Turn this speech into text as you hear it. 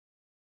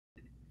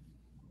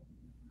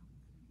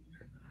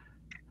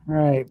All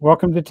right,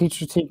 welcome to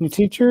Teachers Teaching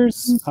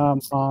Teachers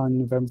on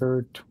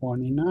November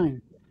 29.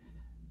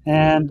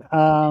 And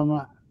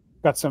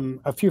got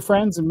a few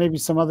friends and maybe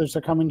some others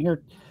are coming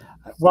here.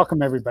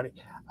 Welcome everybody.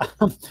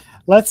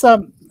 Let's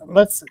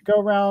go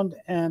around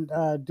and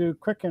do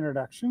quick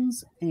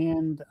introductions.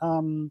 And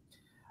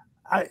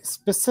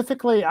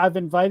I've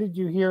invited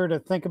you here to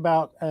think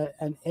about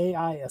an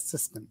AI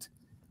assistant.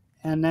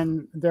 And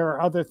then there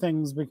are other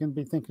things we can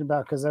be thinking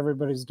about because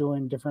everybody's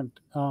doing different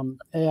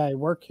AI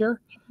work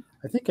here.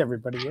 I think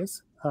everybody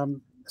is.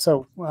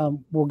 So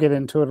we'll get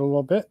into it a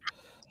little bit.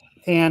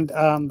 And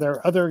there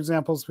are other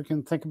examples we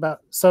can think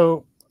about.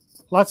 So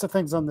lots of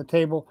things on the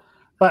table.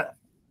 But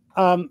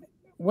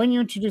when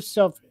you introduce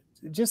yourself,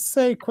 just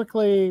say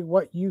quickly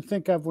what you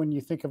think of when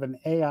you think of an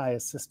AI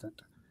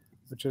assistant,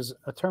 which is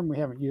a term we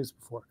haven't used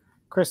before.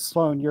 Chris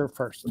Sloan, you're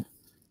first.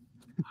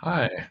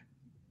 Hi.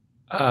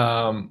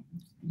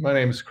 My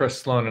name is Chris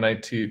Sloan, and I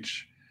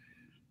teach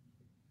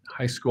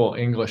high school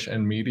English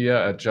and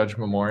media at Judge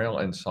Memorial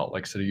in Salt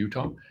Lake City,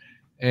 Utah.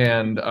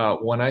 And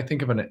when I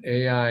think of an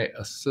AI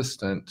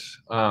assistant,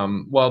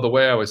 well, the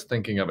way I was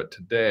thinking of it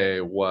today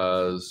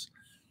was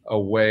a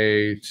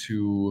way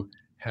to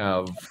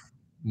have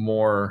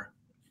more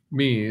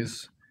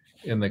me's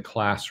in the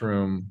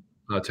classroom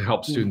to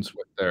help students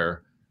with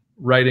their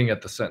writing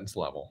at the sentence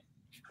level.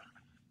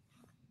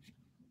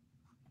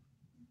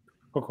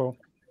 Cool.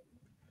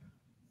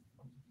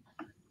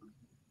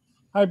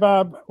 Hi,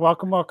 Bob.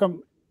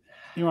 Welcome.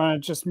 You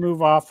want to just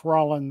move off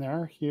Roland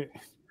there?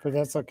 But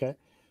that's okay.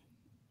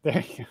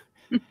 There you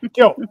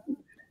go.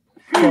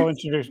 Jill,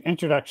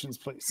 introductions,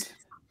 please.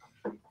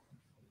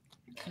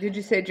 Did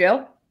you say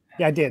Jill?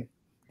 Yeah, I did.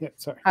 Yeah,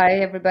 sorry. Hi,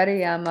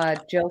 everybody. I'm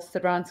Jill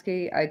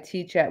Stadronsky. I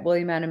teach at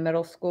William Annan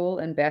Middle School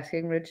in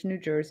Basking Ridge, New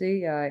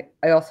Jersey. I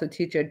also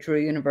teach at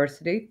Drew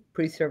University,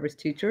 pre-service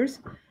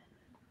teachers.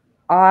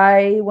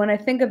 When I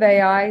think of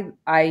AI,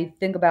 I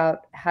think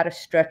about how to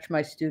stretch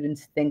my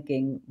students'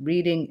 thinking,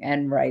 reading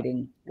and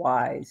writing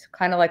wise.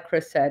 Kind of like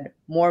Chris said,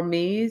 more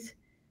me's,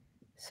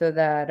 so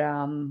that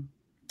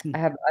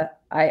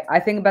I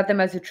think about them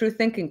as a true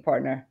thinking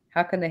partner.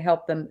 How can they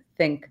help them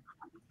think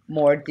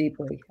more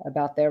deeply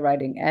about their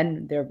writing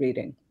and their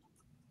reading?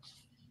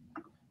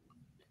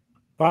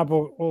 Bob,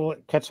 we'll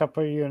catch up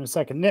with you in a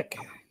second. Nick,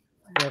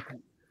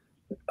 welcome.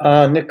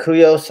 Nick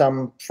Kuyos.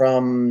 I'm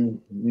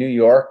from New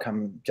York.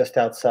 I'm just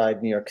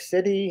outside New York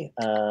City,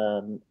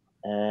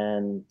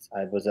 and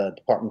I was a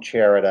department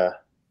chair at a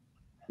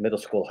middle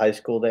school, high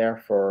school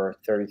there for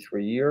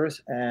 33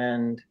 years.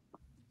 And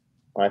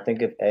when I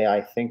think of AI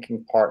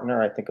thinking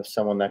partner, I think of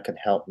someone that could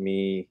help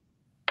me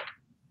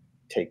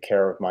take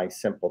care of my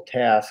simple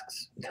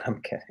tasks. I'm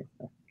kidding.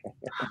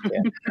 I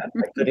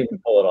couldn't even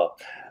pull it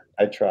off.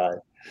 I tried.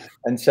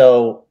 And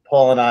so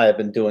Paul and I have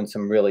been doing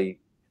some really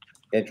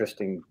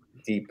interesting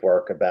deep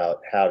work about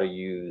how to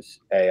use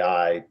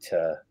AI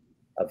to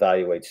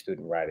evaluate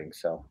student writing.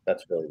 So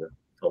that's really the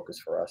focus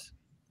for us.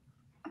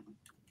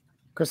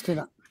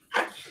 Christina.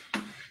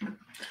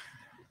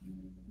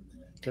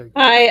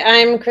 Hi,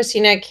 I'm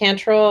Christina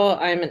Cantrell.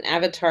 I'm an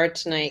avatar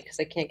tonight because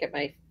I can't get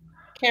my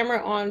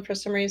camera on for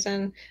some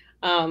reason.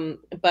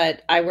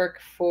 But I work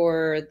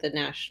for the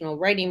National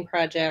Writing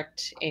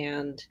Project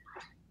and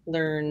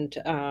learned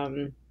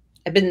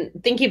I've been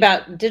thinking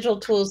about digital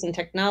tools and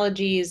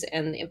technologies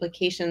and the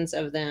implications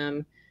of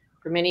them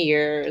for many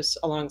years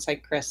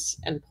alongside Chris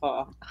and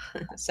Paul.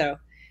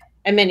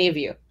 And many of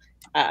you.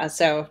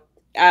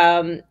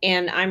 And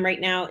I'm right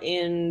now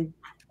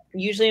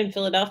usually in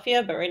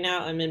Philadelphia, but right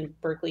now I'm in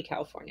Berkeley,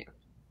 California.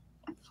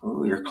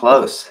 Oh, you're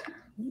close.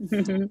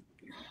 Go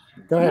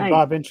ahead,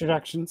 Bob,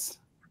 introductions.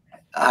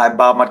 Hi,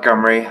 Bob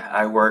Montgomery.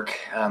 I work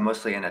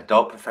mostly in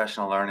adult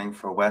professional learning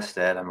for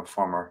WestEd. I'm a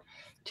former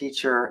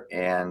teacher,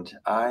 and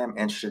I am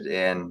interested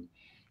in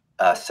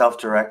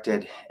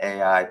self-directed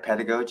AI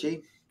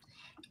pedagogy,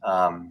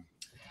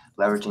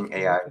 leveraging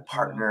AI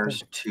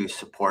partners to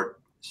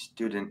support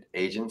student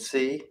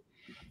agency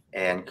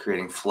and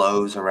creating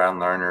flows around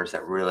learners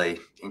that really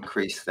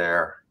increase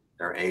their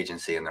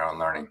agency in their own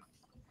learning.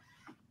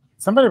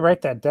 Somebody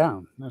write that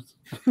down.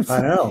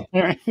 I know.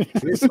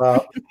 Jeez,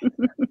 Bob.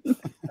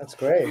 That's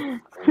great.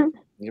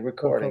 You're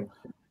recording.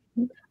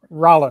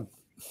 Roland.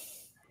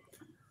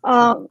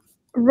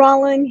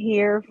 Roland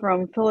here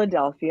from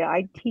Philadelphia.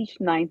 I teach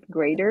 9th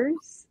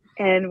graders.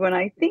 And when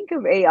I think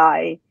of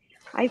AI,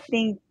 I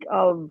think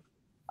of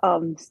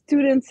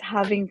students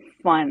having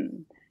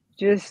fun,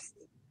 just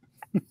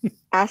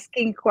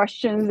asking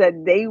questions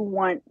that they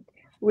want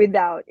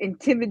without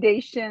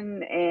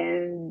intimidation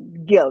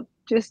and guilt,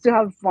 just to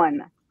have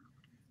fun.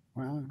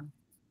 Wow.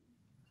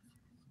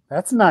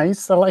 That's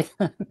nice. I like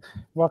that.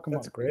 Welcome.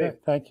 That's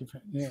great. Thank you.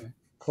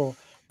 Cool.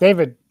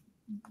 David,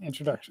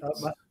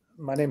 introductions.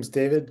 My name is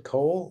David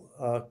Cole.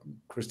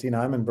 Christina,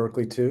 I'm in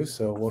Berkeley too,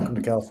 so welcome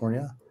to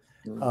California.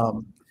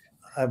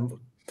 I'm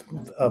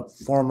a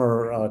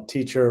former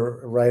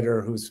teacher,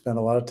 writer who's spent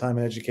a lot of time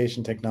in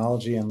education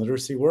technology and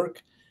literacy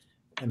work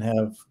and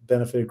have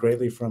benefited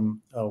greatly from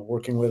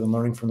working with and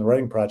learning from the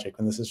Writing Project.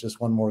 And this is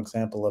just one more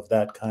example of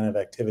that kind of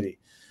activity.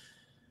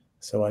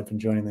 So I've been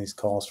joining these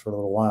calls for a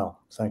little while,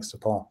 thanks to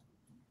Paul.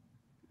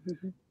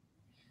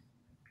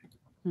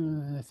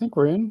 I think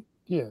we're in.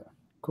 Yeah,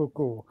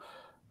 cool.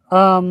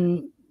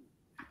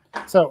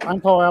 So I'm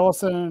Paul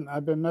Allison.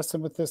 I've been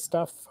messing with this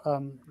stuff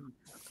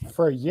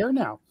for a year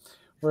now.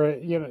 Where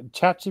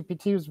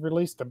ChatGPT was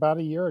released about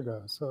a year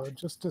ago. So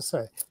just to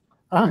say,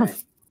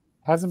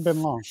 hasn't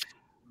been long.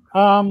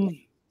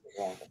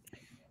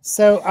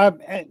 So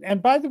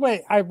and by the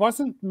way, I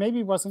wasn't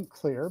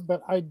clear,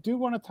 but I do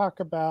want to talk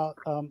about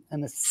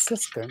an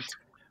assistant,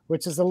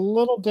 which is a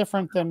little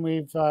different than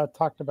we've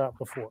talked about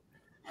before.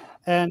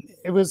 And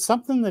it was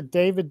something that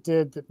David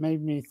did that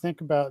made me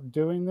think about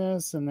doing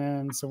this, and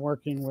then some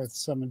working with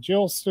some of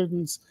Jill's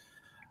students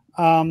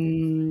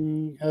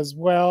as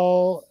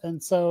well.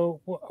 And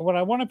so what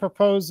I want to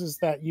propose is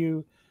that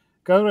you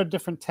go to a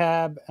different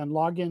tab and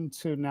log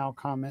into Now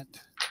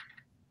Comment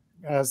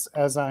as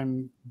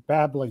I'm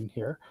babbling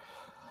here.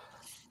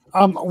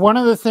 One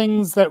of the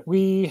things that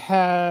we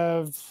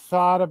have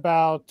thought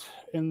about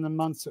in the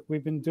months that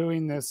we've been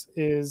doing this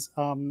is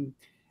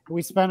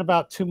we spent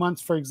about 2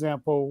 months, for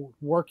example,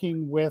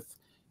 working with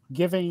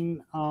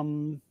giving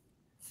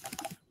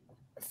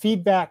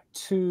feedback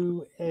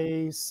to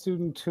a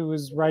student who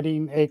is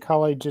writing a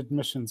college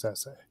admissions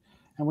essay.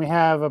 And we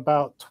have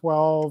about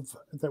 12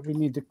 that we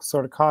need to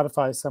sort of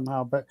codify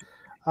somehow. But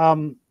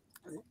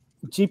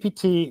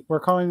GPT, we're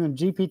calling them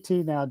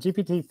GPT now,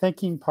 GPT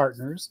Thinking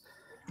Partners,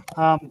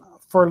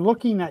 for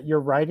looking at your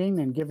writing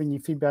and giving you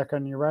feedback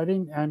on your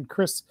writing. And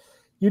Chris,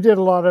 you did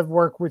a lot of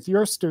work with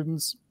your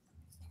students,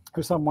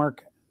 or some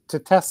work, to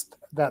test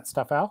that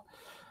stuff out.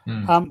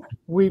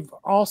 We've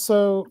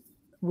also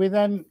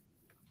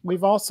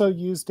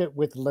used it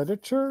with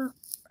literature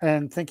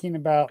and thinking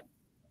about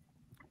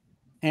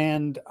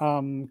and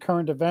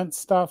current event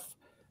stuff.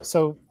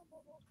 So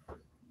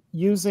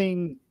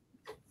using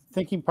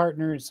Thinking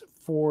Partners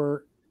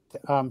for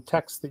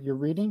text that you're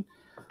reading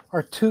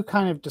are two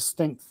kind of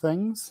distinct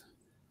things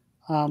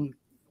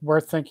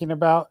worth thinking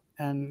about,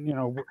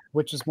 and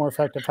which is more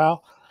effective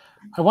how.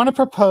 I want to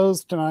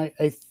propose tonight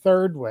a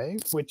third way,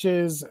 which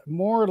is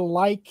more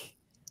like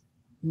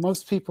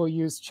most people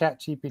use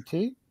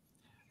ChatGPT,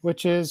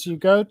 which is you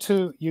go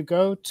to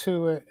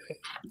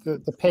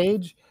the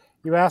page,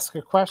 you ask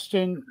a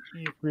question,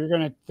 you're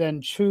going to then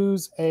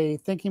choose a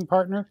thinking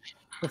partner.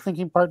 The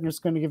thinking partner is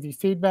going to give you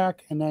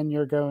feedback, and then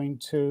you're going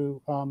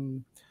to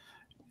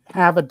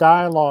have a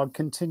dialogue,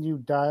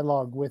 continued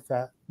dialogue with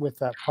that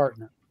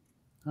partner.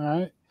 All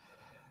right.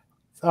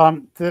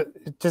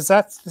 Does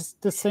that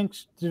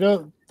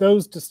distinction?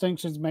 Those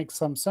distinctions make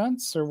some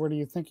sense, or what are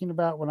you thinking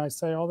about when I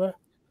say all that?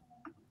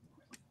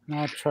 And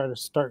I'll try to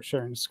start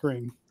sharing the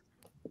screen.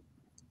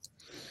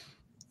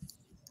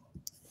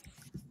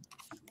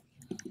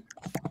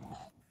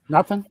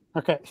 Nothing?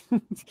 Okay.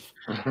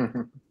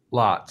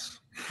 Lots.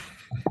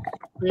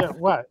 Yeah,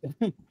 what?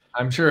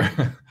 I'm sure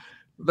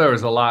there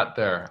was a lot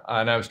there.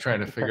 And I was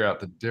trying to figure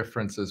out the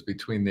differences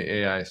between the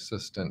AI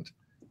assistant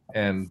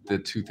and the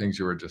two things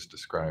you were just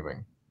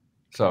describing.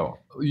 So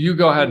you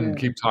go ahead and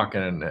keep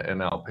talking,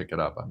 and I'll pick it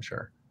up, I'm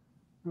sure.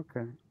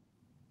 Okay.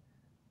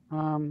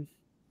 Paul,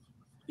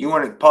 you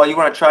want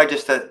to try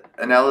just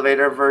an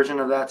elevator version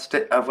of that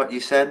of what you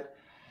said?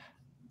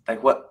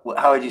 Like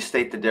how would you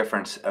state the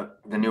difference of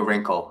the new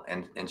wrinkle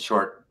in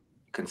short,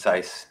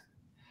 concise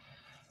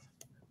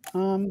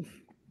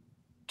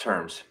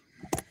terms?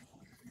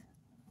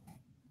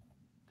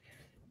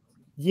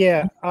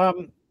 Yeah,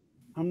 I'm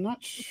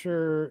not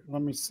sure.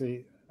 Let me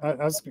see. I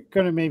was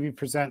going to maybe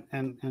present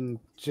and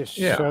just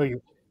show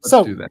you.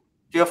 Let's do that.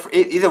 Feel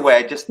free, either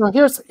way. Just so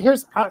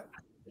here's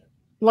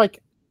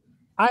like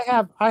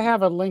I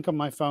have a link on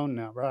my phone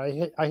now,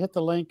 right? I hit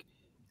the link.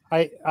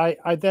 I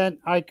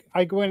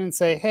go in and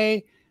say,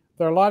 hey,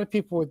 there are a lot of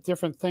people with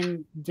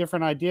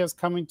different ideas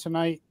coming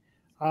tonight.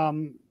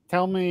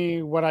 Tell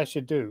me what I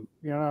should do.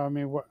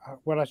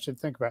 What I should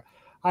think about.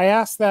 I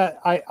asked that.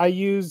 I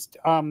used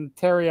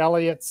Terry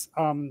Elliott's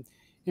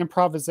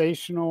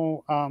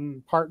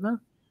improvisational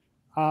partner.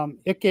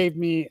 It gave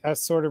me a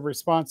sort of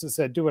response that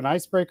said, do an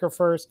icebreaker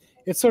first.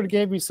 It sort of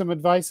gave me some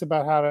advice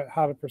about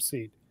how to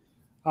proceed.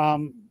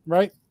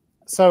 Right.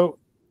 So,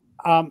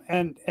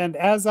 and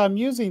as I'm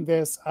using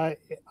this,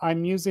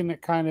 I'm using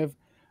it kind of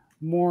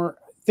more.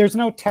 There's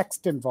no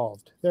text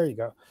involved. There you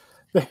go.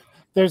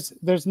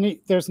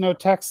 There's no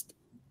text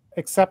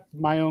except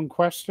my own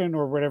question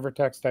or whatever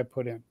text I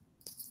put in.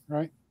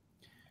 Right.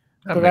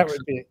 So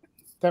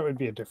that would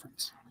be a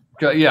difference.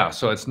 Yeah.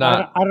 So it's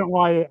not. I don't know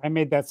why I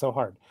made that so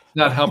hard.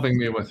 Not helping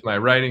me with my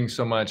writing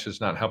so much. It's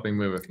not helping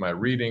me with my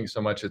reading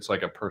so much. It's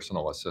like a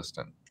personal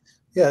assistant.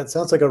 Yeah, it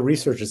sounds like a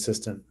research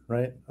assistant,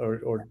 right?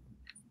 Or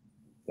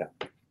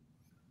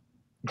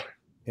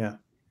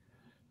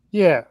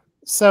yeah.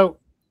 So,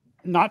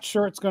 not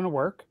sure it's going to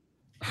work.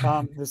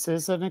 This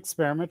is an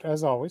experiment,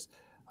 as always.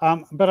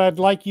 But I'd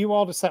like you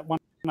all to set one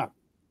up.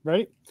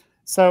 Ready?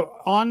 So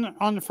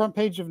on the front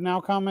page of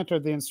Now Comment are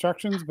the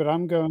instructions, but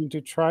I'm going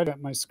to try it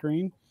at my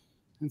screen,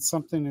 and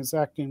something is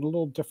acting a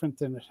little different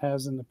than it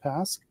has in the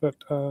past. But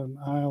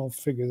I'll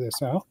figure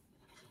this out.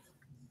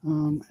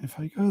 If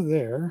I go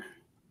there,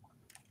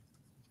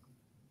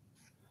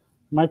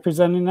 am I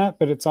presenting that,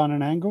 but it's on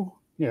an angle?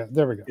 Yeah,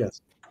 there we go.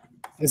 Yes.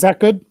 Is that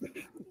good?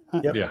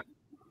 Yep. Yeah.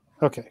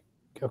 Okay.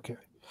 Okay.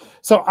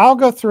 So I'll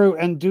go through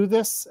and do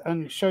this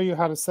and show you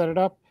how to set it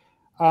up.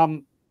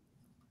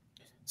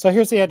 So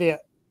here's the idea.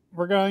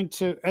 We're going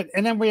to,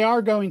 and then we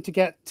are going to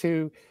get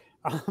to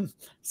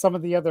some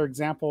of the other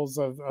examples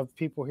of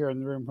people here in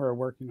the room who are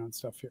working on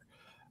stuff here.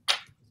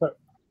 So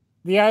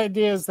the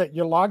idea is that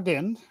you're logged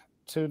in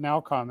to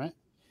Now Comment.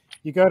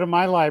 You go to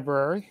My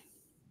Library.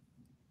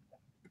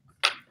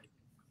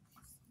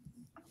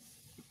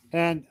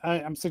 And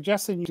I'm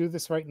suggesting you do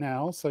this right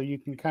now so you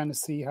can kind of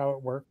see how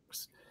it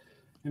works.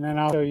 And then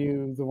I'll show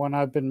you the one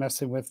I've been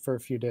messing with for a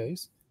few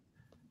days.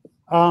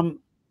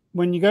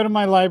 When you go to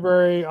My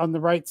Library, on the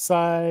right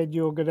side,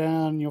 you'll go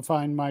down, you'll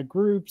find My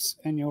Groups,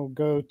 and you'll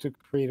go to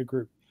Create a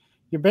Group.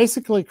 You're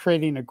basically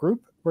creating a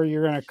group where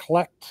you're going to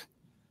collect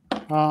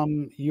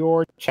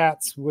your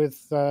chats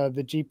with the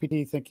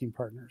GPT Thinking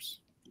Partners.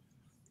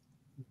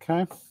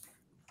 Okay.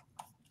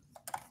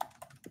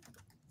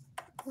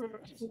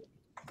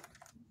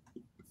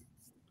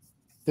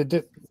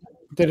 Did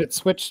it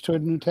switch to a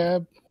new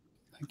tab?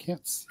 I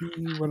can't see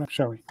what I'm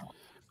showing.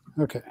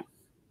 Okay.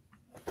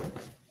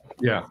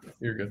 Yeah,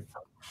 you're good.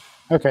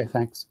 Okay,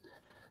 thanks.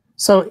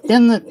 So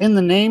in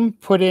the name,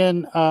 put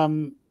in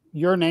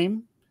your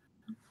name.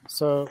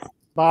 So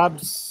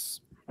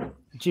Bob's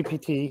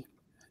GPT,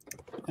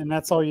 and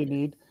that's all you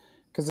need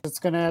because it's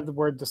going to add the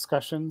word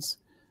discussions.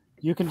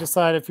 You can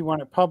decide if you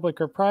want it public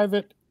or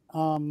private,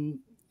 and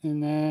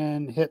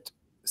then hit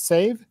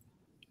save,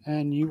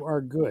 and you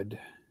are good.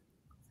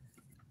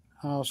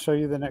 I'll show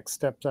you the next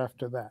steps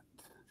after that.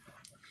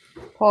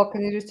 Paul,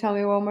 can you just tell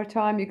me one more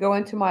time? You go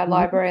into My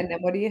Library, and then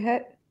what do you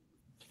hit?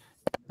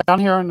 Down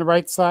here on the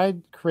right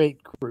side,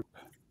 create group.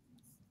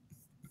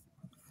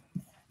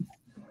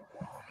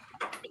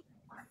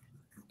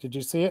 Did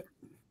you see it?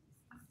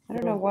 I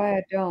don't know why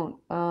I don't.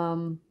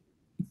 Are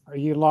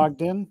you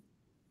logged in?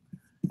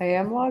 I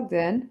am logged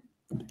in.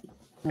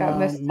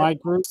 Got My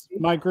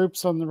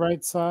groups on the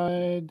right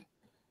side.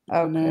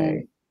 Okay. And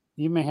then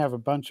you may have a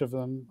bunch of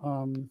them.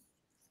 And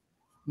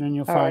then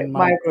you'll All find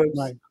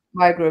right,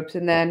 my groups,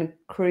 and then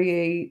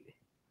create.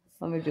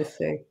 Let me just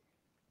see.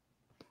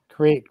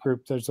 Create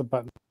group. There's a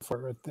button for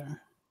it right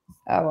there.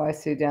 Oh, I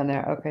see down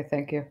there. Okay,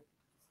 thank you.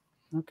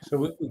 Okay. So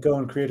we go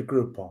and create a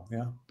group, Paul.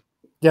 Yeah.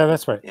 Yeah,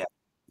 that's right. Yeah.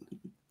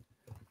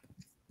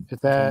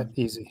 It's that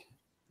easy.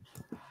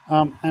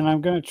 And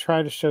I'm going to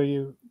try to show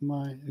you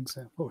my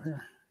example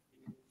here.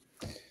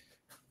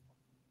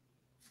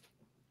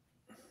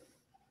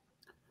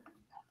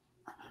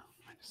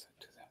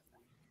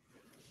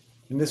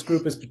 And this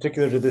group is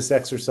particular to this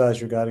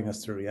exercise you're guiding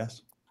us through,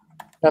 yes?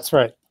 That's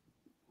right.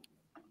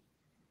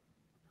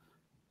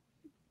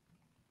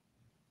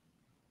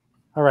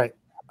 All right.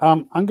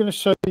 I'm going to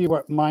show you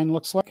what mine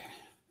looks like.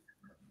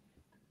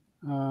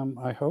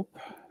 I hope.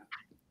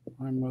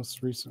 My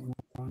most recent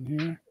one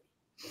here.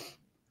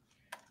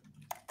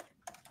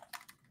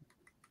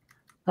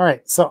 All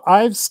right. So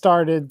I've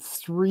started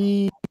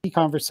 3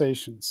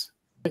 conversations.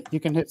 You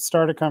can hit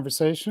start a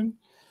conversation.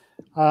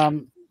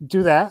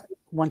 Do that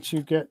once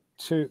you get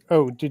to,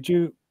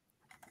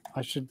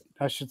 I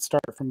should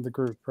start from the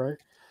group, right?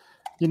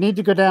 You need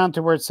to go down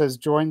to where it says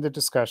join the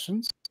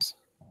discussions.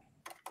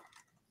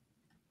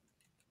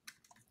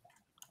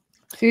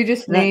 So you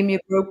just name your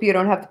group. You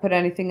don't have to put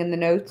anything in the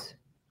notes?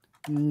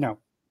 No.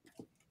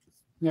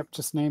 Yep,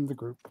 just name the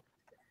group.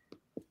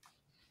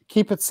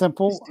 Keep it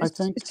simple, I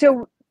think.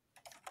 So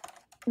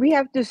we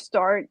have to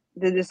start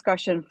the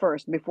discussion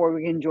first before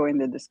we can join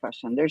the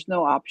discussion. There's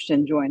no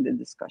option join the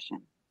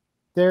discussion.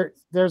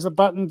 There's a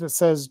button that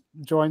says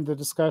join the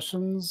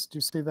discussions. Do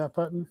you see that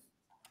button?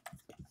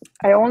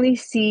 I only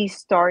see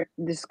start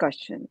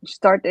discussion,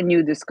 start a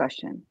new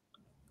discussion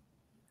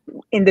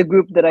in the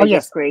group that I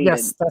just created.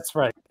 Yes, that's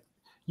right.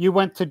 You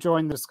went to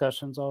join the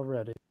discussions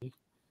already.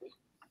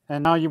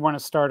 And now you want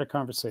to start a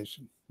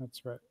conversation.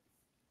 That's right.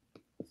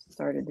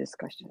 Start a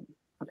discussion.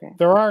 Okay.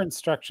 There are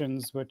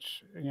instructions,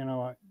 which, you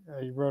know,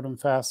 I wrote them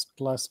fast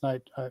last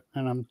night,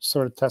 and I'm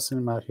sort of testing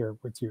them out here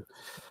with you.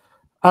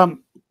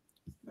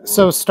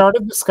 So start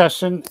a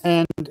discussion,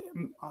 and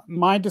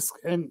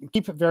and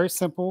keep it very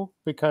simple,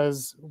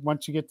 because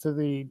once you get to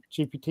the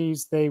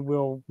GPTs, they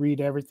will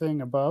read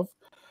everything above.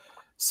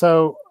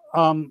 So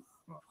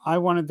I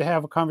wanted to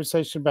have a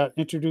conversation about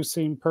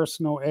introducing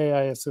personal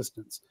AI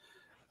assistants.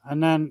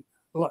 And then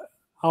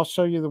I'll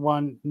show you the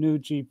one, new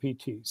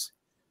GPTs.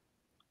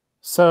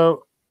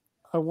 So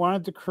I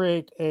wanted to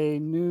create a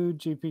new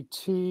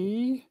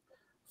GPT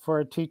for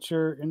a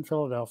teacher in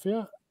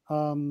Philadelphia.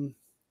 So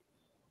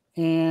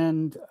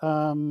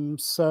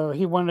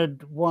he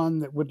wanted one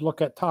that would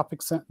look at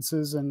topic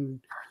sentences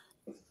and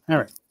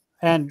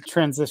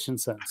transition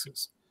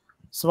sentences.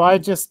 So I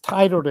just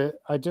titled it.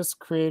 I just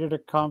created a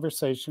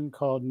conversation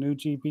called New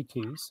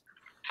GPTs.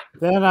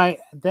 Then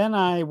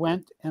I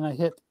went and I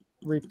hit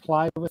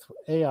reply with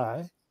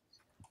AI.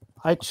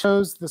 I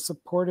chose the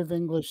supportive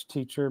English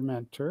teacher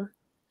mentor,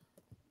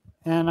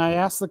 and I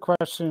asked the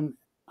question,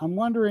 I'm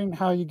wondering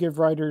how you give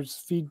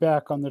writers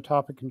feedback on their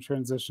topic and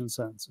transition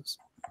sentences,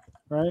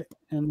 right?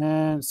 And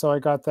then, so I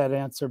got that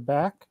answer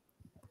back.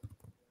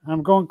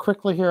 I'm going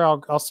quickly here.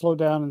 I'll slow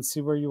down and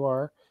see where you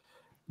are.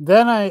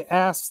 Then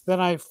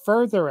I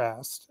further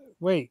asked,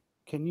 wait,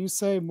 can you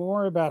say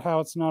more about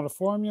how it's not a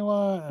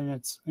formula and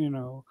it's,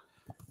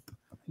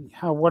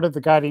 what are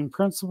the guiding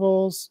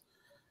principles?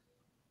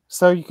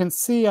 So you can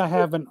see I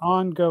have an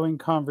ongoing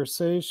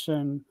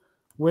conversation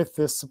with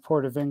this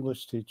supportive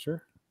English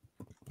teacher.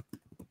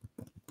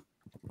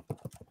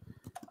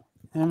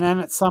 And then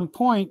at some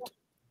point,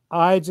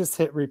 I just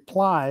hit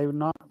reply,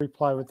 not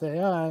reply with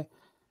AI,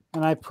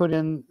 and I put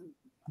in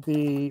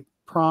the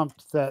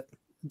prompt that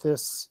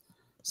this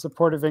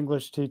supportive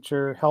English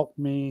teacher helped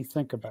me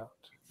think about.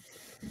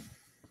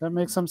 Does that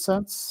make some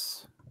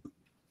sense?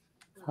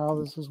 How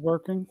this is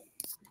working?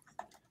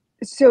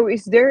 So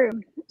is there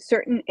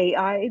certain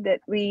AI that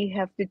we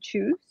have to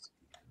choose?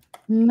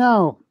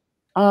 No.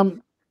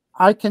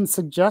 I can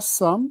suggest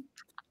some.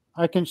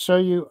 I can show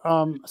you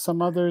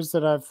some others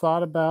that I've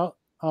thought about.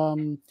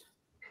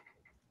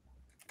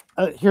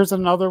 Here's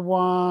another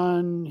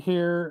one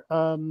here.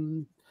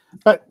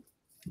 But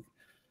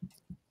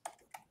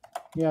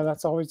yeah,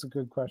 that's always a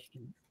good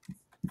question.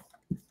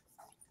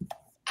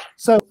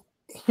 So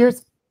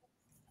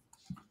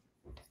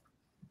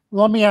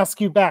let me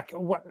ask you back,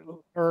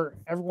 or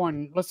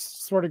everyone, let's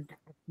sort of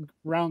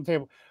round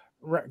table,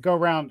 go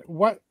around.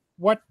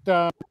 What's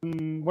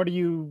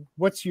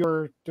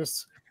your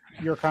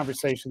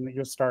conversation that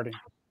you're starting?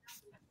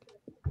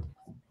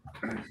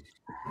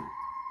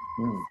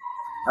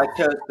 I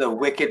chose the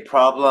wicked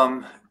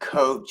problem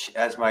coach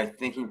as my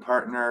thinking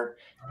partner.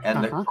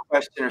 And the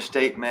question or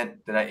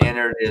statement that I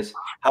entered is,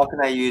 how can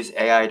I use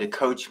AI to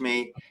coach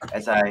me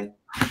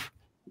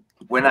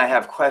when I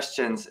have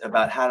questions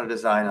about how to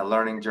design a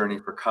learning journey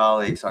for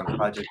colleagues on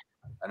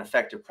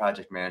effective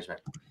project management?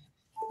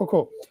 Oh,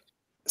 cool.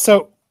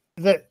 So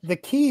the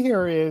key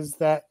here is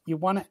that you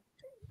want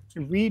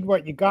to read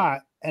what you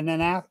got and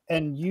then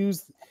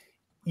use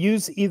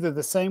either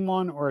the same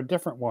one or a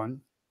different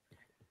one,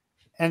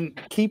 and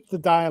keep the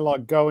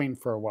dialogue going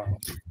for a while,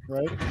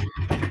 right?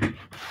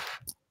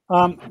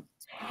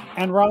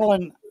 And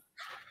Roland,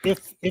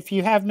 if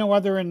you have no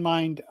other in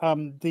mind,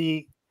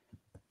 the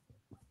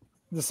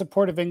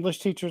supportive English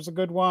teacher is a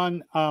good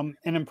one. An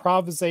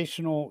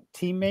improvisational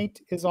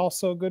teammate is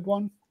also a good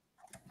one.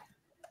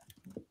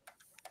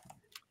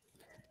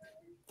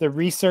 The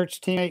research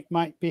teammate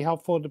might be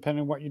helpful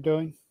depending on what you're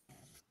doing.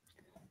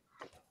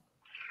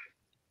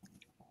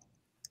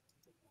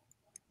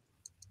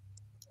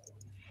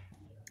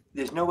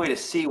 There's no way to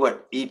see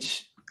what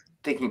each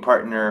thinking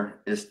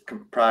partner is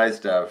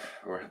comprised of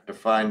or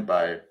defined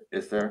by,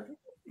 is there?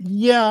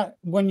 Yeah,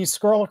 when you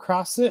scroll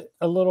across it,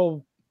 a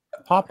little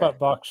pop-up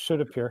box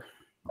should appear.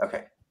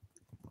 Okay.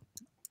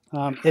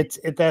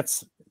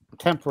 That's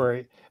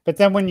temporary, but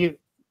then when you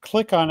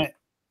click on it,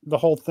 the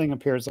whole thing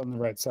appears on the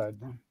right side.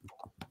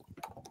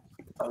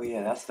 Oh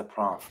yeah, that's the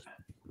prompt.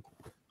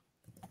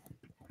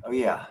 Oh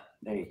yeah,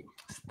 there you go.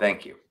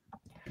 Thank you.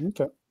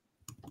 Okay.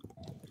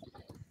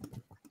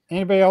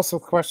 Anybody else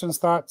with questions,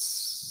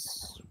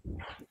 thoughts,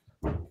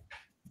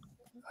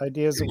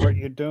 ideas of what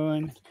you're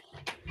doing?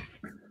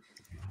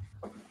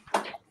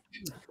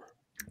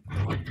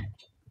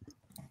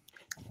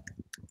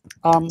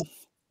 I'm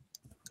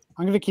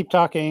going to keep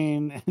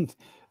talking.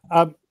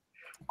 And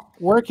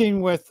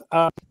working with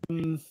a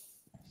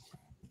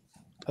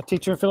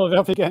teacher in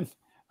Philadelphia again,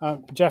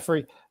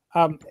 Jeffrey.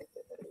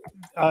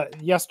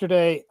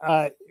 Yesterday,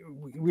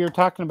 we were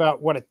talking about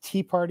what a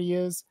tea party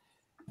is.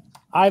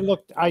 I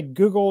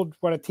Googled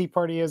what a tea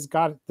party is,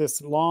 got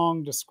this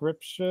long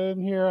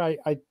description here.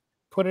 I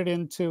put it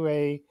into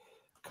a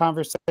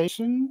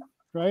conversation,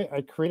 right?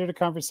 I created a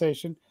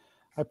conversation.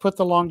 I put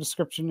the long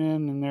description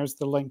in, and there's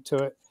the link to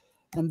it.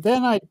 And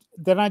then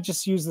I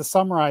just used the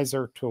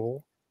summarizer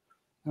tool.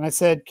 And I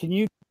said, can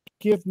you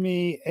give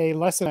me a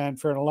lesson plan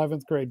for an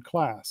 11th grade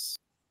class,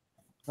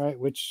 right?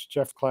 Which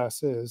Jeff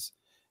class is.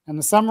 And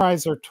the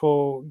summarizer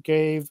tool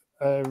gave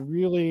a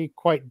really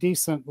quite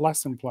decent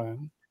lesson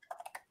plan.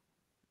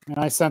 And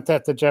I sent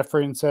that to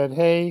Jeffrey and said,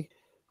 hey,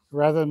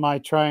 rather than my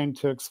trying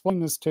to explain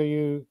this to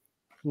you,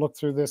 look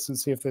through this and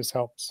see if this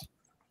helps.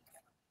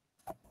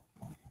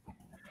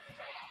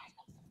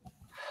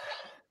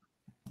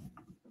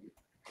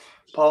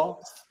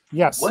 Paul?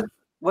 Yes.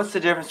 What's the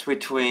difference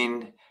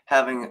between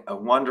having a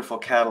wonderful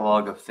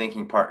catalog of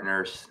thinking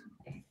partners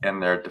and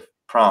their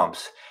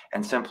prompts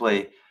and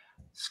simply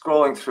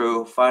scrolling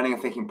through, finding a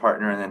thinking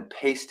partner, and then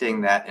pasting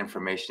that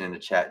information into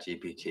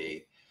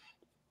GPT?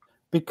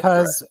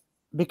 Because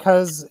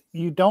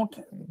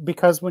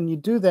when you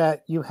do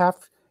that,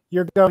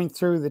 you're going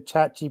through the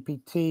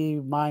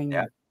GPT mind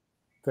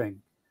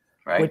thing,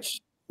 right?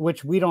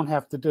 Which we don't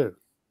have to do,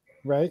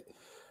 right?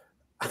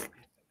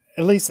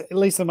 At least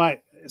in my,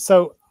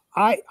 so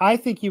I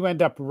think you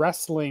end up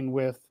wrestling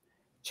with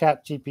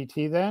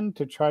GPT then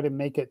to try to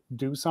make it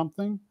do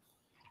something.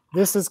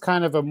 This is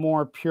kind of a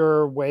more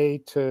pure way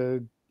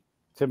to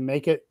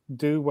make it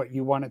do what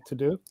you want it to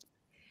do.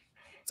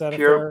 Is that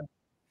pure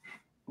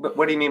But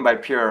what do you mean by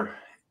pure?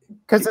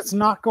 Because it's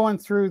not going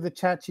through the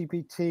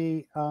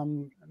ChatGPT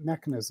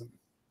mechanism.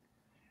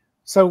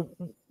 So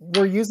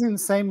we're using the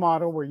same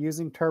model. We're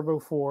using Turbo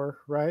 4,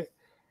 right?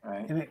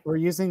 Right. And we're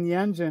using the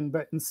engine,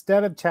 but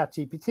instead of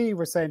ChatGPT,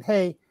 we're saying,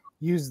 hey,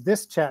 use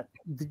this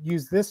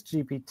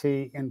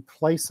GPT in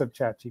place of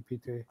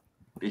ChatGPT.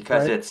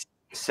 Because right? it's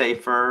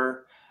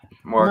safer,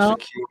 more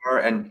secure,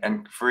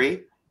 and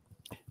free?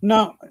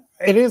 No,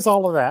 it is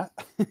all of that.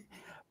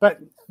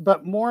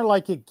 but more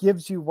like it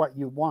gives you what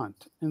you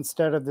want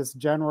instead of this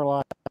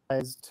generalized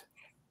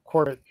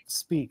corporate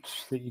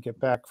speech that you get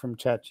back from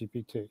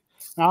ChatGPT.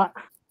 Now,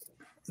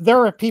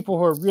 there are people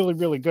who are really,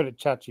 really good at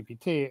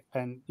ChatGPT,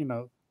 and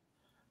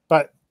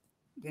but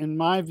in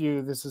my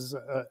view, this is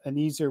an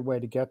easier way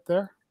to get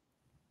there.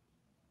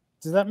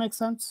 Does that make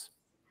sense?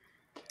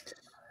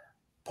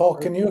 Paul,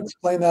 can you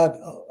explain that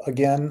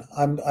again?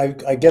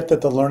 I get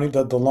that the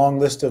long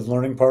list of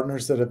learning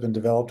partners that have been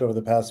developed over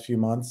the past few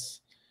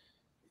months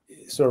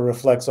sort of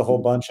reflects a whole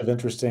bunch of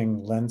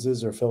interesting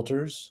lenses or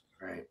filters.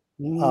 Right.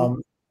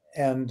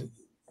 And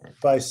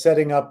by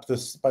setting up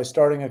this, by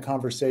starting a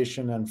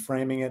conversation and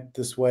framing it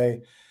this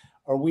way,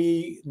 are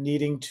we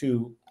needing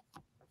to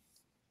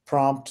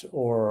prompt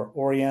or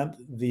orient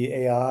the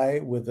AI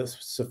with a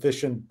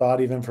sufficient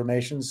body of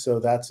information so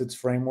that's its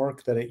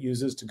framework that it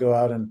uses to go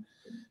out and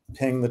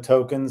ping the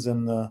tokens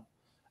and the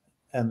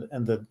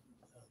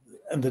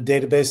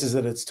databases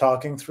that it's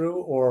talking through?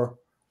 Or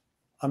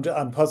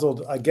I'm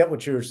puzzled. I get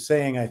what you're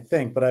saying, I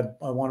think, but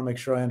I want to make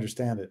sure I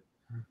understand it.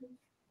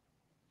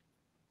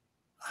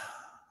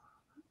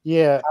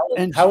 Yeah.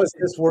 How is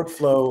this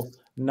workflow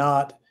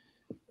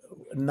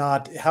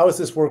how is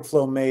this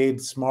workflow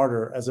made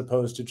smarter as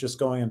opposed to just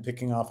going and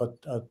picking off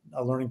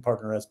a learning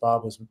partner as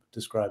Bob was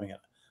describing it?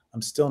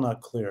 I'm still not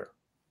clear.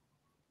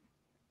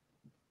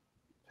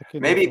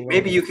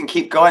 Maybe you can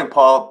keep going,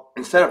 Paul,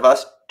 instead of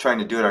us trying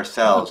to do it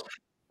ourselves.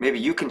 Maybe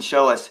you can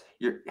show us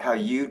how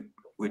you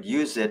would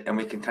use it, and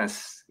we can kind of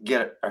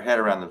get our head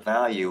around the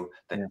value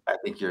that I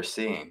think you're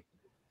seeing.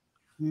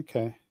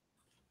 Okay.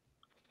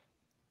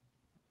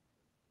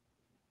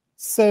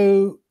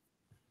 So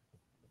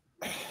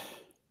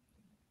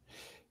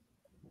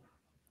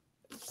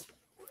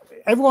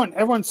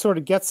everyone sort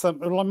of gets some.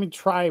 Let me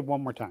try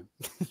one more time.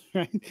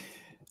 Right?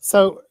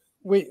 So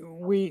we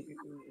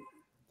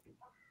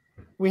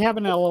have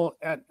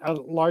a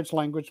large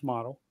language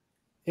model.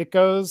 It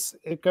goes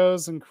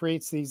and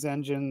creates these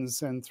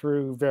engines, and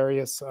through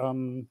various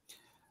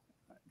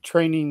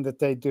training that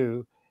they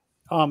do,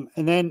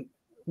 and then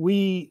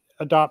we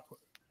adopt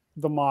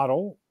the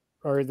model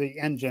or the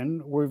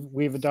engine.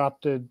 We've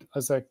adopted,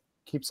 as I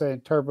keep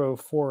saying, Turbo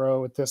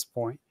 4.0 at this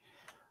point,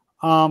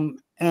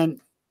 and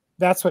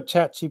that's what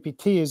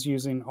ChatGPT is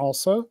using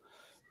also,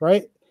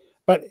 right?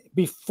 But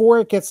before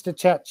it gets to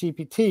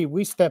ChatGPT,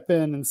 we step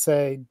in and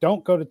say,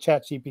 don't go to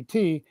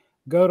ChatGPT,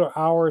 go to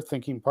our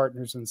thinking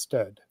partners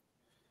instead.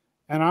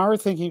 And our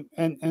thinking,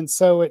 and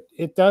so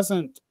it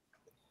doesn't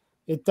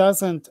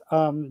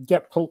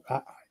get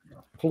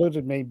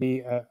polluted, may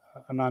be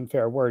an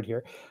unfair word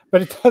here,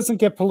 but it doesn't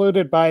get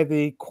polluted by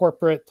the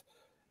corporate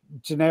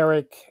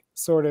generic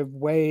sort of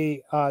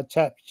way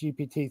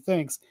ChatGPT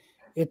thinks.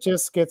 It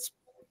just gets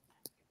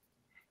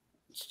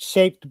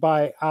shaped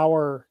by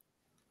our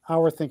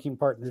thinking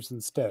partners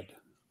instead,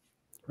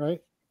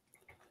 right?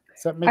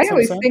 Does that make sense? I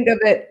always think of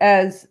it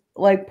as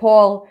like,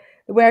 Paul,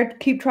 the way I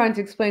keep trying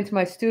to explain to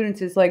my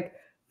students is like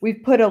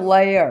we've put a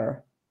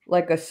layer,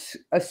 like a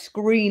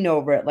screen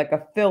over it, like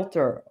a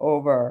filter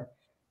over,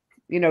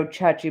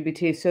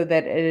 ChatGPT, so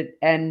that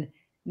and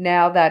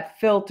now that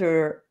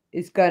filter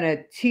is going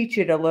to teach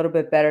it a little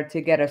bit better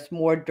to get us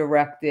more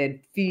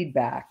directed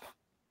feedback.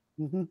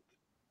 Mm-hmm.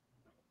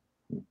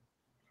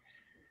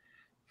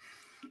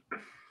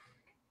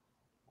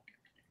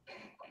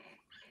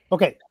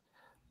 Okay.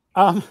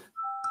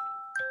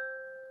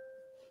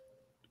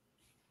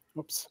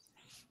 Oops.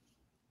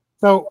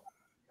 So,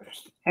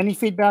 any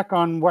feedback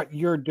on what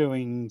you're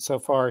doing so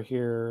far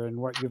here and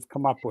what you've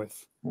come up with?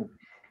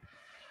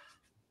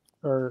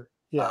 Or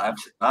yeah,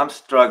 I'm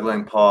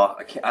struggling, Paul.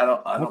 I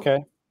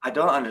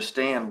don't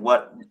understand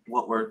what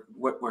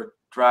we're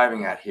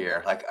driving at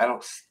here. Like I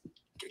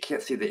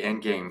can't see the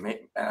end game, and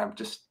I'm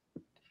just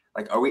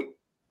like, are we?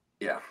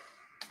 Yeah,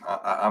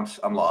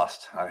 I'm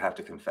lost. I have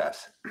to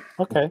confess.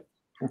 Okay.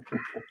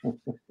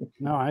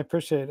 No, I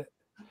appreciate it.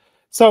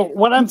 So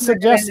what I'm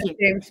suggesting, in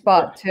the same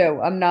spot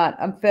too.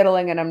 I'm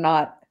fiddling, and I'm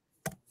not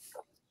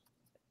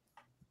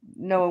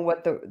knowing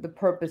what the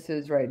purpose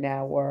is right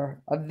now,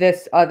 or of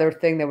this other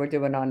thing that we're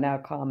doing on Now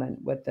Comment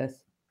with this.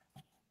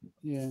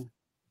 Yeah.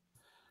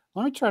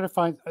 Let me try to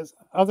find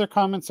other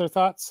comments or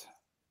thoughts,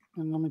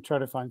 and let me try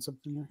to find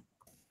something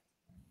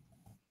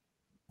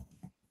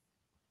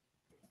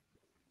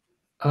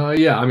here.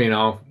 Yeah, I mean,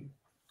 I'll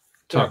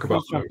talk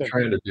about what I'm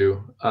trying to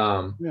do.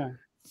 Yeah.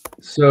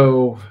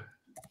 So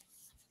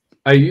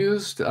I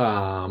used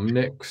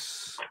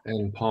Nick's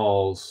and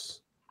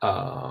Paul's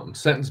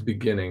sentence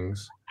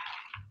beginnings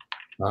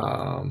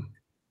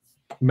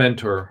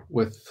mentor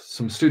with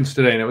some students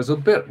today, and it was a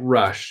bit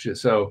rushed.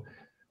 So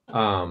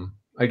I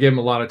gave them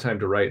a lot of time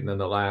to write, and then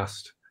the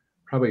last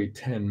probably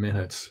 10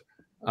 minutes,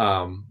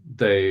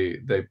 they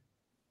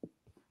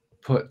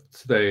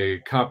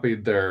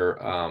copied their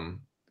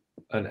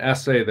an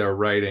essay they're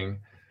writing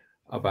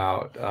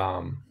about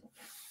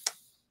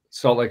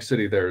Salt Lake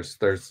City. There's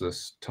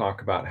this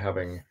talk about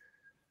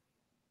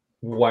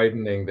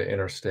widening the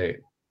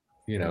interstate,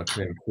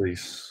 to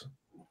increase,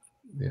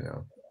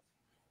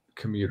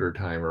 commuter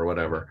time or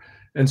whatever.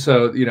 And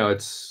so,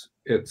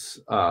 it's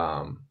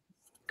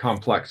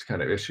complex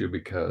kind of issue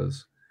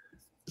because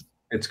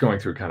it's going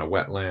through kind of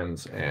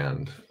wetlands,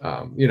 and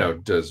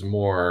does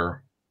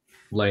more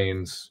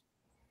lanes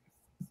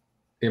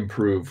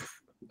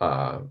improve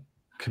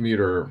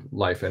commuter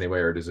life anyway,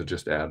 or does it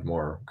just add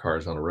more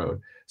cars on the road?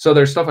 So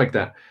there's stuff like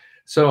that.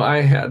 So I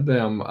had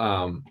them,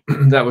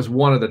 that was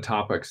one of the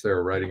topics they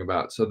were writing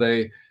about. So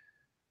they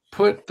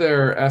put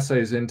their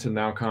essays into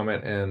Now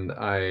Comment, and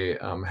I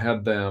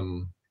had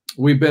them,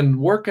 we've been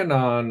working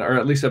on, or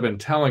at least I've been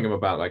telling them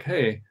about, like,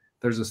 hey,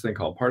 there's this thing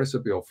called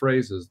participial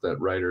phrases that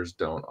writers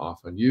don't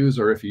often use,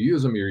 or if you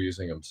use them, you're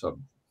using them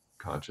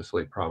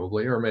subconsciously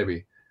probably, or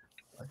maybe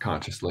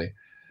consciously.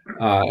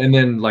 And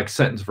then like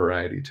sentence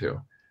variety too.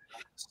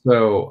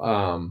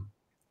 So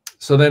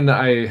so then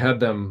I had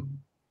them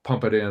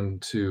pump it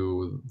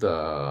into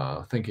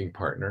the thinking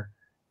partner,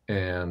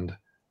 and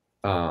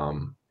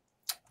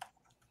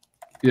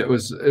it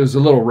was a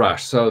little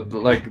rushed. So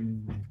like,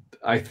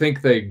 I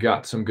think they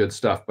got some good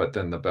stuff, but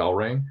then the bell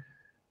rang.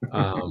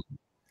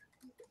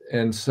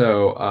 And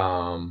so,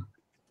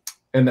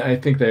 and I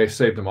think they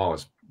saved them all.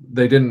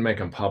 They didn't make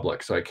them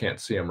public, so I can't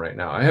see them right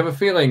now. I have a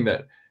feeling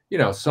that,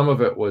 some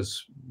of it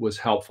was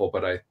helpful,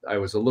 but I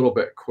was a little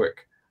bit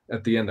quick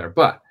at the end there.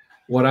 But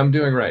what I'm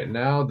doing right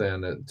now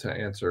then, to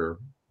answer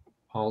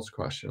Paul's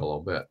question a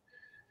little bit,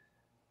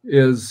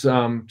 is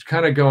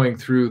kind of going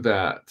through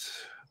that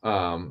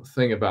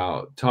thing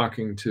about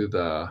talking to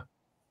the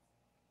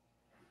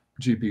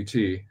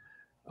GPT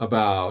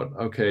about,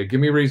 okay, give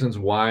me reasons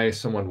why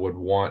someone would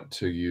want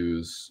to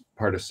use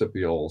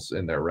participles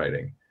in their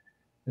writing.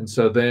 And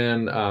so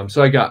then,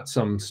 so I got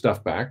some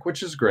stuff back,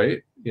 which is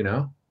great,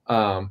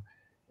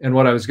 and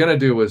what I was going to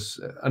do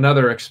was,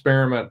 another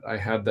experiment I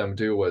had them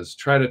do was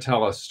try to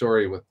tell a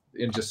story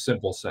in just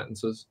simple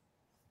sentences.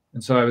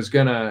 And so I was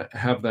going to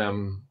have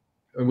them,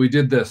 and we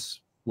did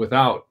this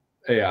without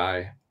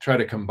AI, try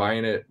to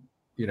combine it,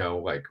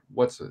 like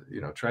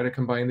try to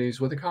combine these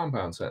with a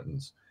compound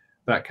sentence,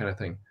 that kind of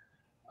thing.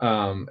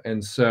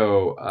 And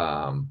so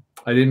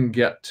I didn't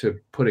get to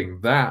putting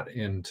that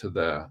into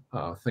the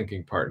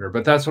thinking partner,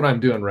 but that's what I'm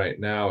doing right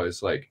now,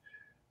 is like,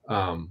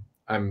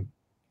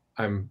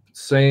 I'm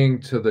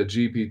saying to the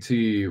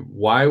GPT,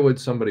 why would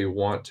somebody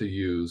want to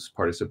use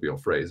participial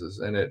phrases?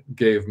 And it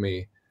gave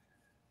me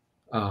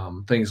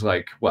things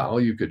like, well,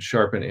 you could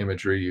sharpen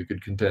imagery, you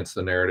could condense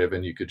the narrative,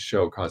 and you could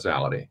show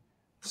causality.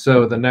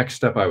 So the next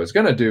step I was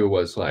going to do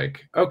was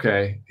like,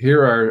 okay,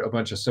 here are a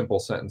bunch of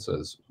simple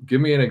sentences. Give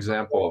me an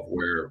example of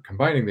where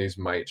combining these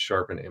might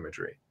sharpen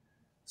imagery.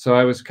 So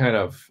I was kind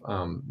of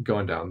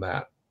going down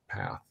that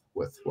path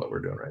with what we're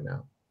doing right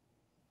now.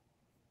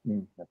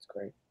 That's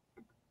great.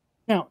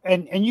 Now,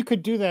 and you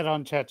could do that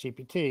on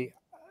ChatGPT.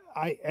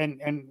 I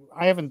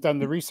haven't done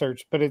the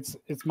research, but it's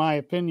my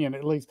opinion,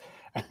 at least,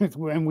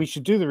 and we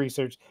should do the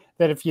research,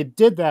 that if you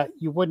did that,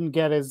 you wouldn't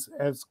get as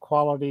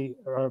quality,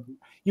 or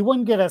you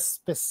wouldn't get a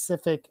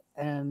specific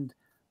and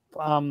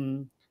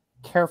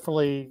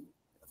carefully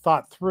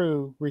thought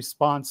through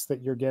response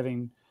that you're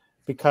getting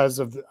because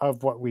of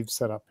what we've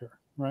set up here,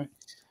 right?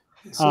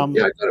 So,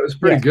 yeah, I thought it was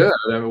pretty good.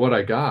 I mean, what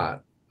I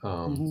got.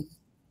 I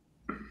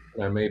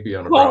may be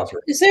on a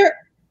browser. Is there?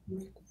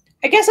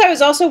 I guess I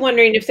was also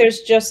wondering if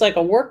there's just like a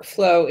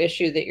workflow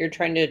issue that you're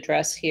trying to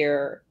address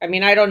here. I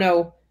mean, I don't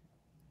know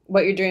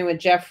what you're doing with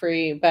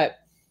Jeffrey, but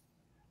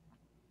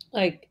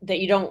like that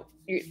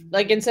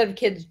like instead of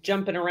kids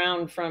jumping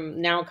around from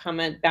Now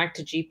Comment back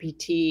to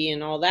GPT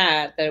and all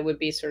that, that it would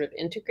be sort of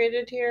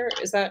integrated here.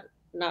 Is that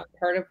not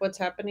part of what's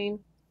happening?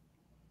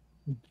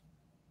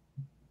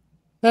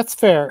 That's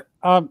fair.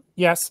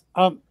 Yes.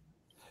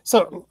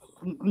 So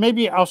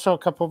maybe I'll show a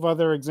couple of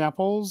other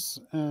examples,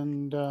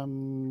 and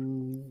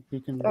you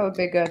can. That would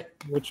be good.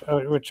 Which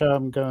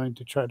I'm going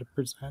to try to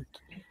present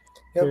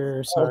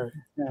here. Sorry.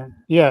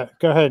 Yeah.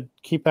 Go ahead.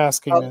 Keep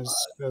asking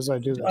as I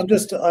do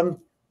this. I'm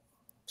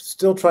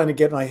still trying to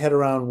get my head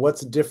around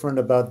what's different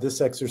about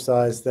this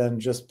exercise than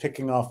just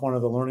picking off one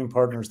of the learning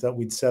partners that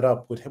we'd set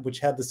up, which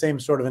had the same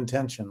sort of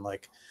intention,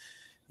 like,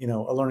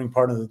 a learning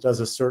partner that does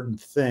a certain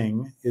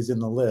thing is in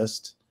the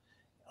list.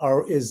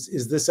 Or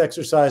is this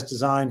exercise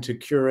designed to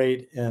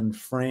curate and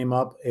frame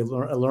up a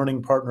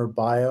learning partner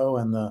bio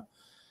and the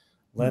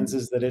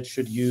lenses that it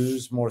should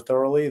use more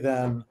thoroughly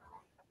than?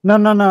 No.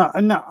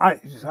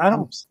 I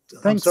don't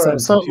think so.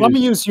 So let me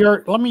use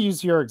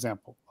your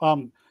example.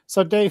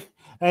 So Dave,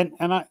 and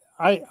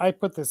I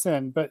put this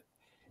in, but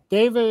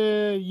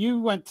David, you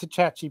went to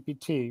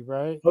ChatGPT,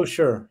 right? Oh,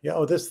 sure. Yeah.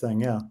 Oh, this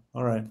thing. Yeah.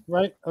 All right.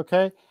 Right.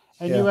 Okay.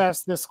 And you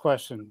asked this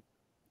question.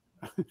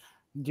 Do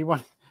you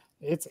want?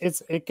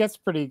 It gets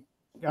pretty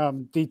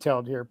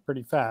detailed here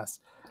pretty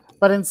fast.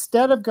 But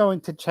instead of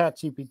going to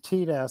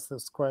ChatGPT to ask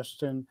this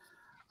question,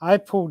 I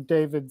pulled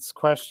David's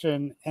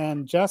question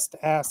and just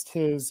asked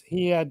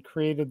he had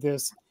created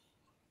this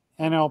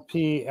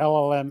NLP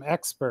LLM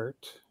expert,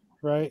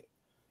 right?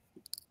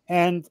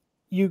 And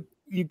you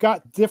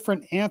got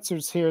different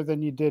answers here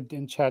than you did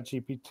in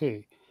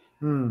ChatGPT,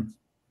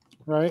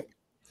 right?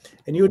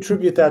 And you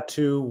attribute that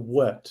to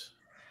what?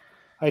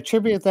 I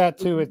attribute that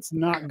to it's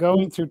not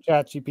going through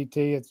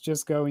ChatGPT, it's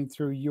just going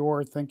through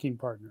your thinking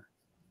partner.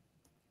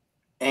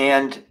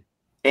 And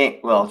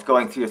well, it's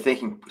going through your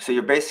thinking. So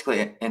you're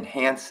basically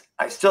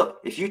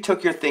if you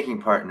took your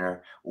thinking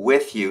partner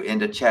with you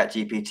into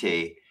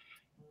ChatGPT,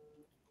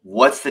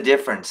 what's the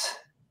difference?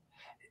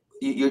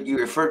 You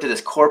refer to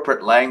this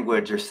corporate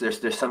language, or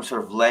there's some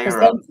sort of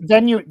layer of.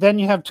 Then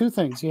you have two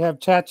things. You have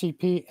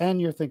ChatGPT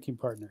and your thinking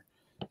partner,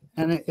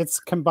 and it's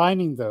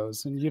combining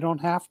those, and you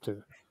don't have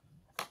to.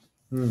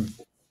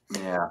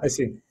 Yeah, I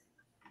see.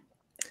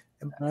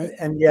 Right.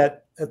 And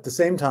yet, at the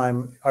same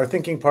time, our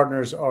thinking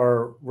partners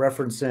are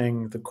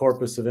referencing the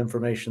corpus of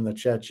information that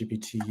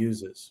ChatGPT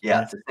uses. Yeah,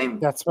 right? it's the same.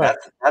 That's right.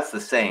 That's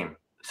the same.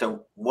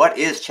 So, what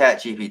is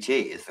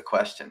ChatGPT? Is the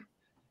question.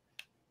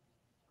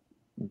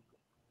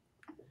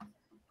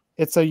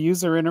 It's a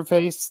user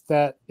interface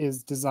that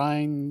is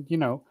designed,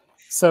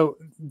 so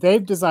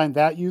they've designed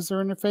that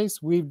user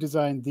interface. We've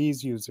designed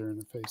these user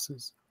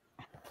interfaces.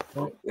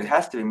 Well, it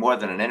has to be more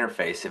than an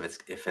interface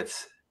if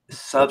it's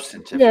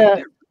substantively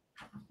different.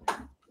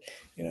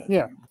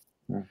 Yeah.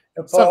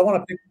 Paul,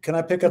 so, can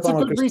I pick up on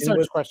what Christina research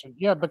was, question?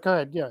 Yeah, but go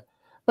ahead. Yeah,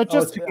 but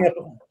just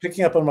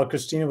picking up on what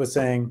Christina was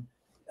saying.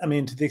 I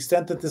mean, to the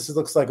extent that this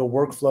looks like a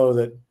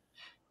workflow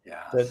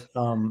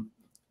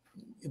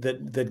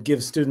that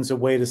gives students a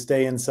way to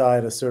stay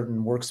inside a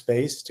certain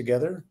workspace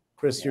together.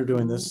 Chris, you're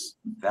doing this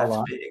a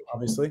lot,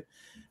 obviously.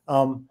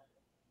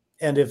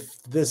 And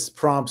if this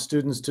prompts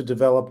students to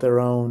develop their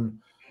own,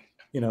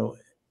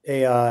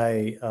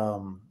 AI,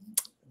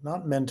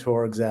 not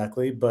mentor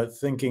exactly, but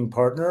thinking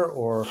partner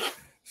or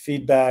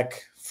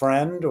feedback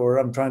friend, or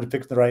I'm trying to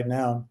pick the right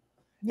noun,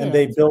 and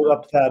they build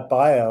up that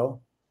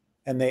bio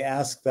and they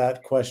ask their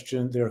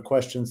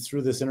questions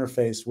through this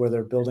interface where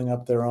they're building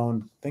up their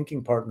own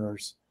thinking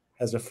partners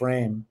as a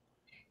frame.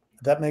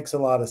 That makes a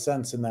lot of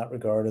sense in that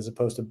regard, as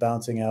opposed to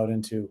bouncing out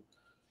into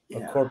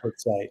a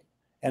corporate site.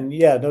 And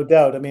no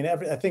doubt. I mean,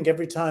 I think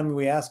every time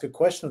we ask a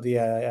question of the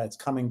AI, it's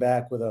coming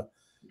back with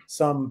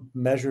some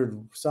measure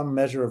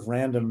of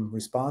random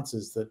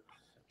responses that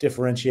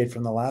differentiate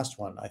from the last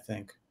one, I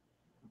think.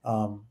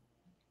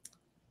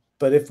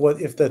 But if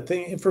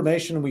the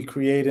information we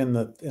create in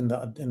the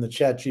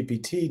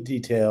ChatGPT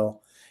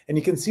detail, and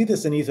you can see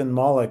this in Ethan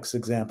Mollick's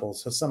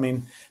examples. So, I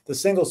mean, the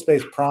single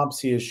space prompts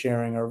he is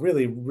sharing are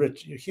really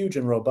rich, huge,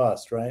 and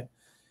robust, right?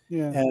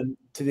 Yeah. And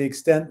to the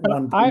extent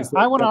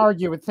I want to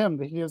argue with him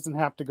that he doesn't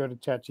have to go to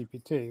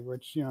ChatGPT,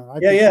 which he would.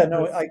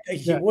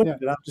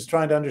 But I'm just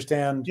trying to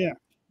understand.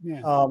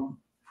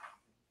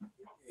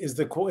 Is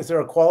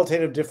there a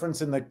qualitative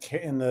difference in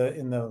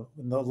the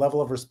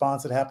level of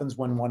response that happens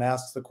when one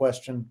asks the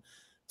question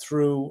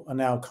through a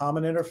now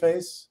common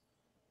interface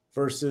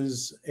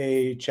versus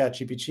a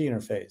ChatGPT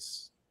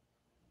interface?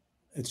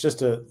 It's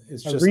just a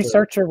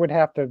researcher would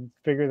have to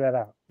figure that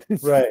out.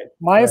 Right.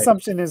 My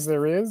assumption is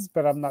there is,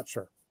 but I'm not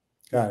sure.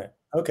 Got it.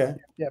 Okay.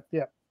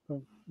 Yep.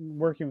 I'm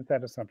working with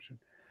that assumption.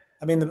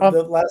 I mean, the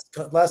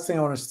last thing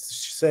I want to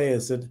say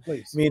is that,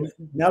 please. I mean,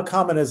 now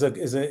Common is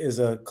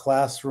a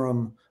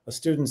classroom, a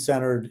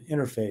student-centered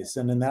interface,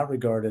 and in that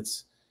regard, it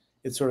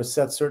sort of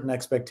sets certain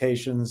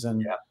expectations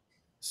and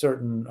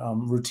certain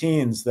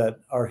routines that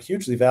are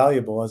hugely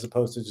valuable, as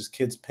opposed to just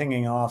kids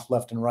pinging off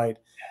left and right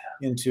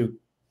into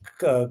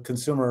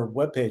consumer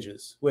web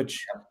pages,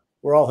 which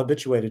we're all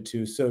habituated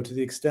to. So, to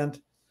the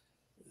extent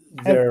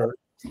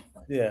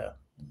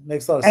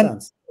makes a lot of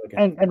sense.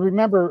 And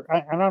remember,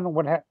 I don't know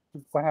what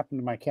happened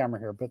to my camera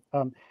here, but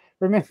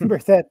remember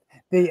that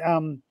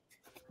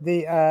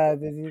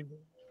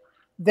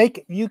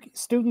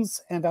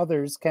students and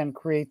others can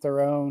create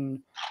their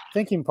own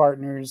thinking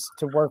partners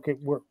to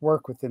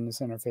work within this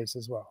interface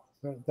as well.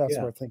 That's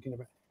worth thinking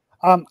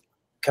about.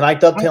 Can I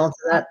dovetail into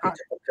that?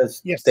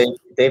 Because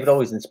David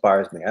always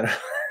inspires me. I don't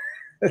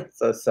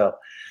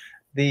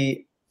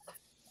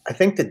I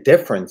think the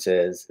difference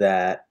is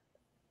that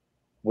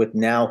with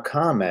Now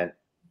Comment,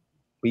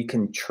 we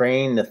can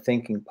train the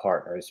thinking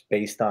partners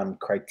based on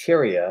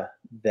criteria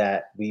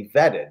that we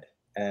vetted.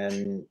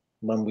 And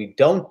when we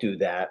don't do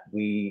that,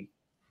 we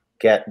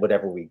get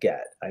whatever we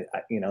get.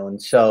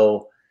 And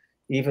so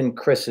even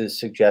Chris's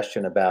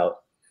suggestion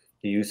about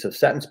the use of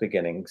sentence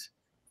beginnings,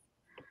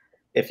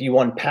 if you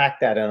unpack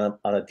that on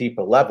a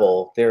deeper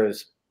level,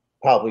 there's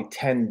probably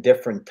 10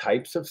 different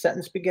types of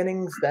sentence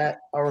beginnings that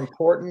are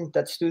important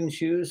that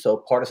students use. So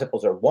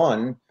participles are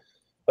one,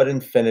 but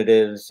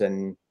infinitives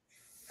and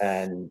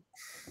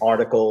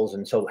articles.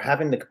 And so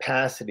having the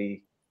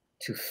capacity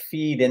to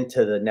feed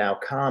into the Now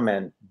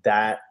Comment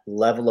that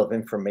level of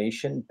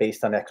information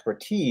based on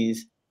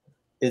expertise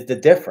is the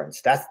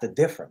difference. That's the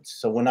difference.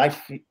 So when I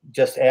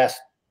just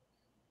asked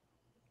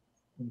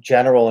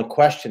general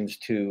questions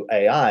to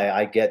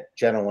AI, I get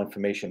general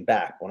information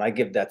back. When I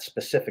give that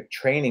specific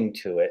training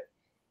to it,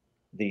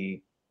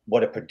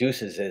 what it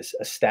produces is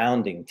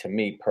astounding to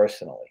me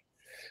personally.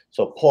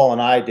 So Paul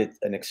and I did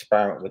an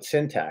experiment with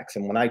syntax,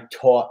 and when I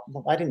taught,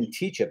 well, I didn't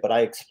teach it, but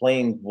I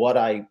explained what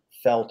I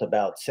felt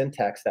about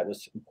syntax that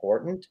was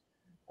important,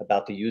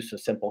 about the use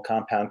of simple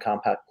compound,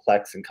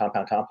 complex, and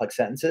compound complex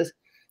sentences.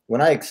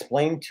 When I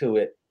explained to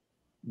it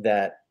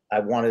that I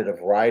wanted a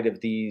variety of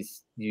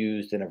these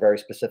used in a very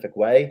specific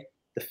way,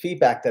 the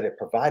feedback that it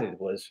provided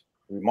was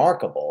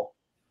remarkable,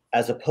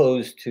 as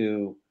opposed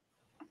to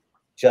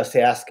just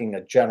asking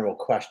a general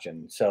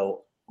question.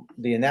 So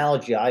the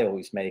analogy I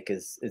always make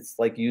is it's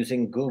like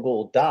using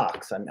Google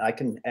Docs. I mean, I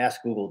can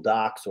ask Google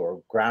Docs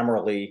or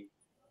Grammarly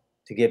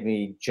to give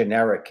me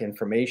generic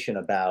information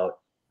about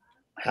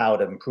how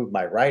to improve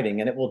my writing,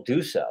 and it will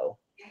do so.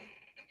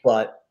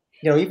 But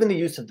even the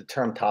use of the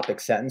term topic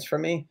sentence for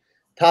me,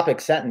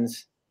 topic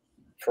sentence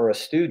for a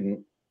student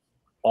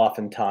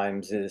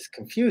oftentimes is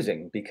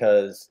confusing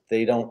because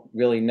they don't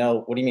really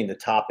know, what do you mean, the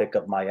topic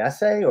of my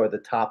essay or the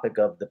topic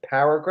of the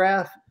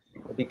paragraph?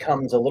 It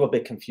becomes a little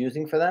bit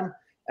confusing for them.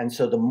 And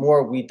so the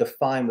more we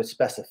define with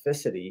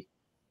specificity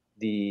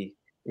the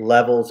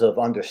levels of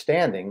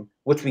understanding,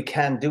 which we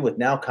can do with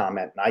Now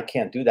Comment, and I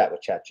can't do that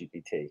with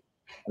ChatGPT.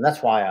 And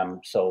that's why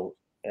I'm so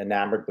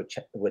enamored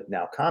with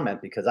Now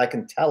Comment, because I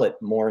can tell it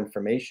more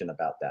information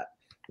about that.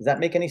 Does that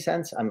make any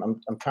sense?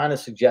 I'm trying to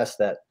suggest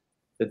that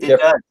the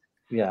difference.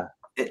 Yeah.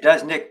 It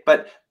does, Nick,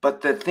 but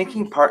the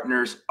thinking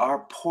partners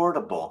are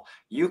portable.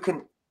 You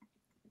can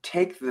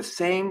take the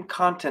same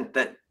content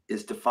that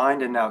is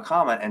defined in Now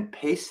Comment and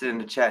paste it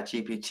into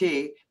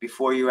ChatGPT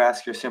before you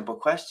ask your simple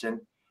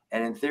question,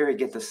 and in theory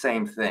get the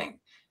same thing.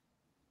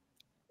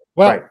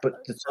 Well, right, but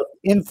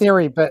in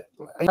theory, but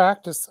in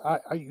practice,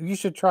 you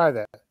should try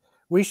that.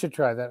 We should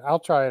try that. I'll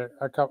try it.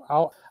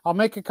 I'll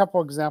make a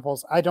couple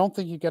examples. I don't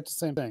think you get the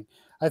same thing.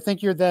 I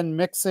think you're then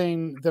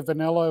mixing the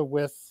vanilla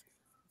with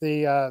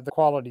the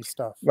quality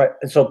stuff. Right.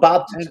 And so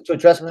to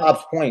address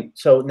Bob's point,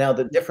 so now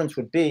the difference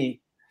would be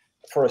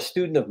for a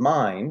student of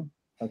mine,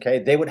 okay,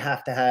 they would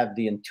have to have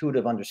the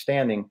intuitive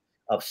understanding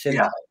of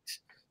syntax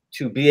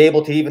to be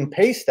able to even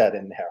paste that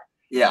in there.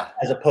 Yeah.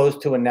 As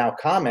opposed to a Now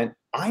Comment,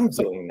 I'm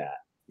doing that.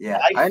 Yeah,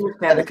 I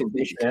understand the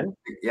convenience.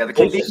 Yeah, the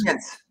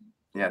convenience.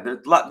 Yeah,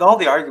 all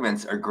the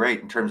arguments are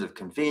great in terms of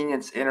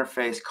convenience,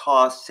 interface,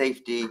 cost,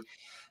 safety.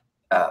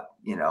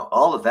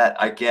 All of that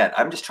I get.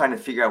 I'm just trying to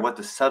figure out what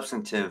the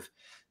substantive,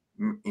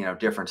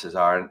 differences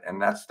are,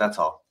 and that's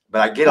all. But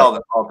I get all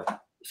the.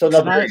 So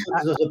now there's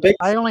a big.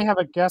 I only have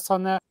a guess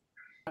on that.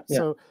 Yeah.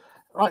 So,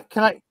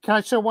 can I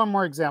show one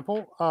more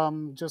example?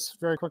 Just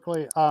very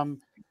quickly,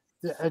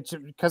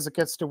 because it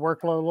gets to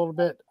workload a little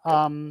bit.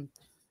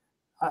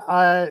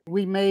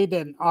 We made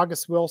an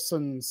August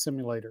Wilson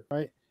simulator,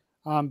 right?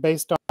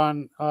 Based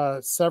on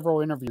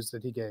several interviews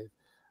that he gave,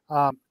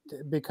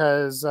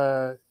 because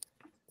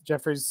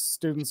Jeffrey's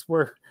students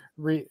were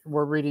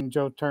reading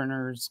Joe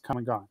Turner's Come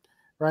and Gone,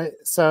 right?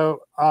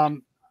 So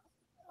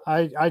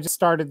I just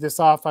started this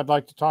off. I'd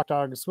like to talk to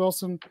August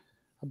Wilson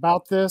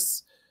about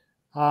this.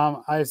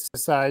 I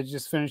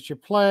just finished your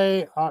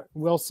play.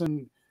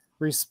 Wilson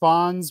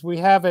responds. We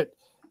have it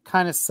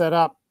kind of set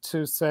up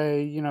to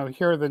say,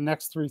 here are the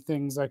next 3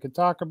 things I could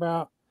talk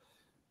about,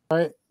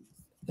 right?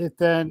 It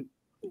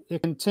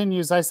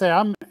continues. I say,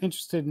 I'm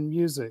interested in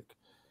music.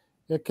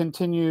 It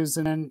continues,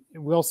 and then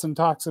Wilson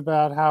talks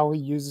about how he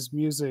uses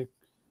music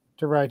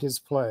to write his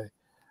play.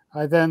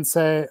 I then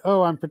say,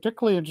 oh, I'm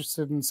particularly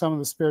interested in some of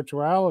the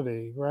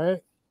spirituality,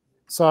 right?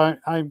 So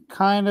I'm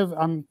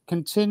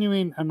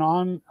continuing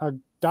a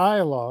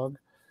dialogue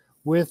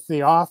with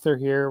the author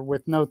here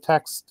with no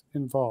text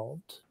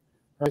involved,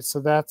 right? So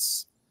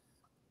that's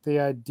the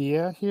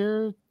idea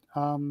here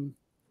that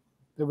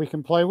we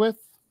can play with.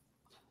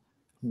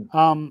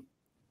 One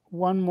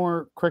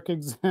more quick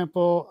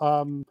example.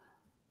 I'm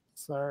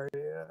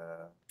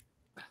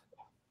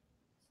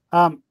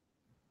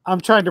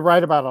trying to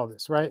write about all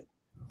this, right?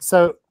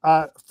 So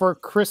for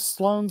Chris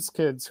Sloan's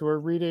kids who are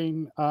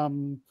reading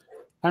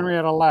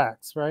Henrietta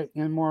Lacks, right?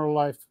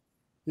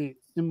 The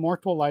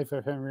Immortal Life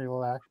of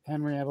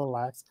Henrietta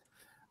Lacks.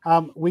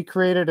 We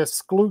created a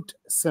Skloot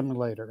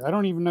simulator. I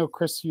don't even know,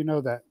 Chris, you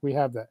know that. We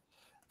have that.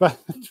 But,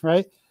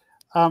 right?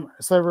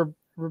 So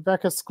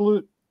Rebecca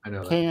Skloot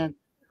can,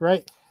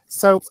 right?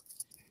 So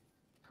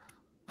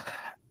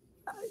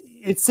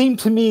it seemed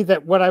to me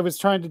that what I was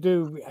trying to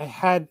do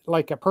had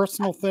like a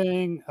personal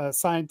thing, a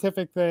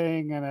scientific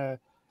thing, and a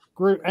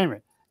group.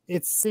 Anyway,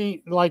 it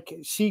seemed like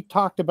she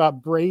talked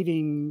about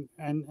braiding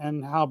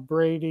and how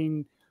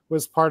braiding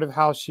was part of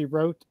how she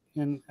wrote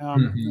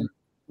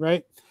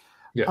right?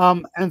 Yeah.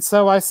 And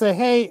so I say,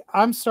 hey,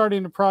 I'm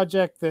starting a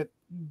project that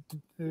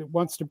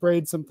wants to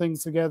braid some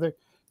things together.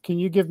 Can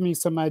you give me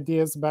some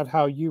ideas about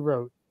how you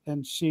wrote?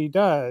 And she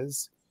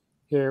does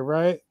here,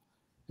 right?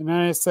 And then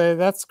I say,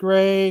 that's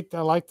great.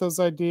 I like those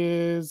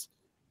ideas.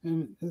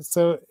 And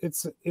so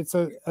it's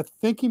a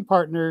thinking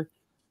partner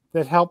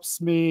that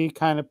helps me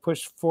kind of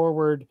push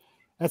forward.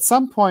 At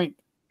some point,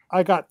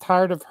 I got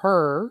tired of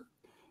her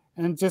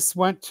and just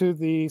went to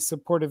the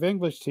supportive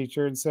English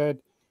teacher and said,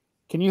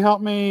 can you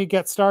help me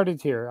get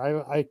started here?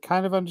 I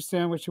kind of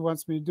understand what she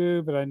wants me to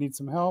do, but I need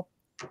some help,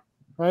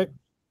 right?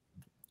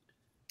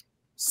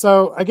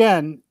 So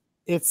again,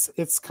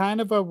 it's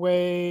kind of a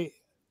way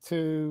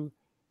to,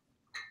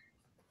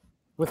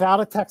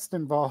 without a text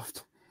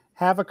involved,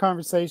 have a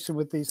conversation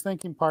with these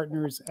thinking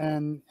partners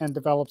and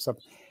develop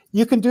something.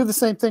 You can do the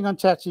same thing on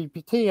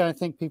ChatGPT, and I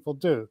think people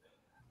do.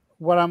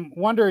 What I'm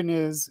wondering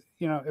is,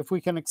 if we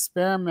can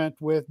experiment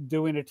with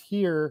doing it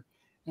here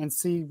and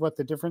see what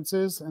the difference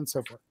is and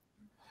so forth.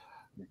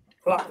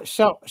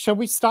 Shall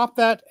we stop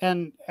that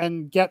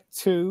and get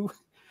to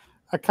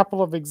a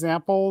couple of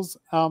examples?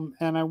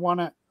 And I want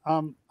to,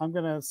 I'm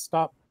going to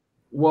stop.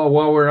 Well,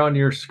 while we're on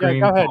your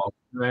screen, go ahead. Paul,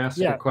 can I ask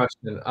a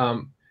question?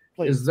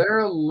 Please. Is there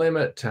a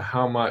limit to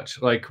how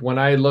much, like when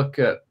I look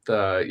at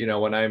the,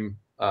 when I'm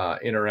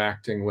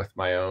interacting with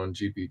my own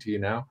GPT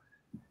now,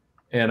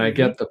 and I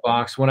get the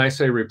box, when I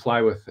say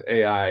reply with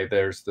AI,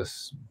 there's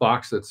this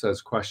box that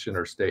says question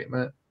or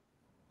statement.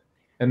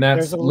 And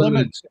that's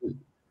limited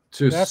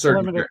to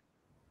certain.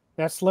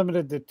 That's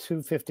limited to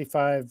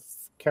 255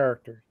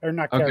 characters, or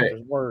not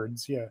characters,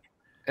 words. Yeah.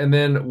 And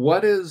then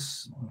what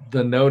is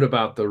the note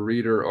about the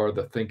reader or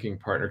the thinking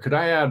partner? Could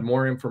I add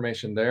more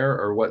information there,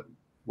 or what's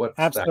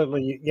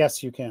absolutely that?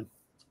 Yes, you can.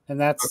 And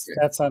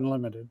that's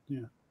unlimited.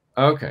 Yeah.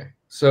 Okay.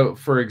 So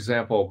for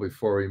example,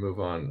 before we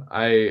move on,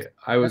 I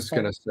was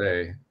going to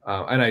say,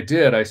 and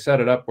I set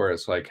it up where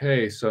it's like,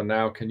 hey, so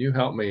now can you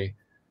help me?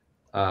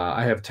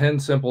 I have 10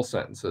 simple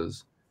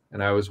sentences,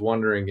 and I was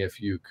wondering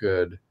if you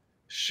could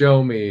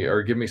show me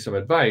or give me some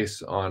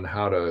advice on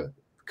how to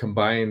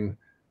combine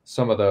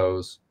some of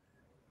those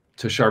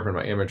to sharpen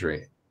my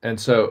imagery. And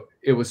so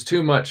it was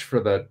too much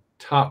for the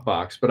top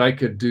box, but I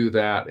could do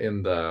that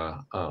in the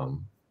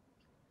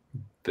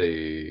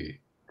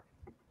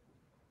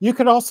You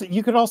could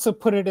also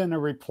put it in a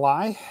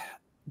reply,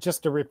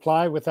 just a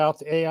reply without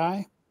the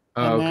AI,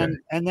 and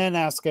then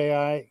ask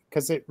AI,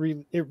 because it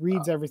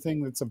reads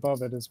everything that's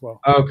above it as well.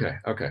 Okay.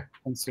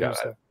 Got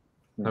it.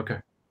 Okay.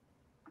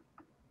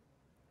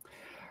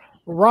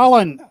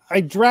 Roland,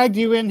 I dragged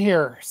you in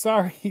here.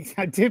 Sorry,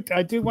 I do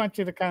want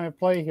you to kind of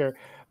play here.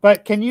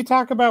 But can you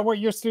talk about what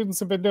your students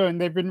have been doing?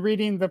 They've been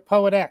reading the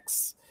Poet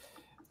X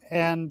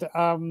and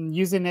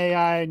using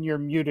AI, and you're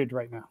muted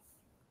right now.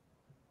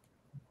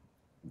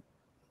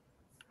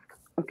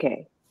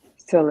 Okay,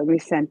 so let me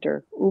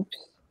center. Oops.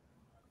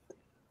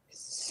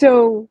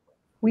 So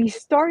we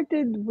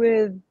started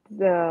with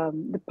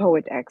the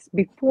Poet X.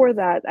 Before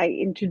that, I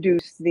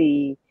introduced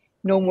the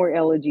No More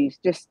Elegies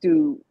just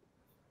to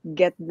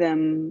get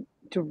them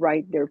to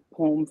write their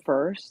poem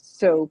first.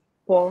 So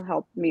Paul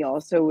helped me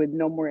also with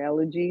No More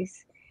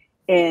Elegies,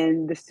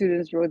 and the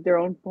students wrote their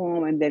own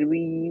poem, and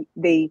then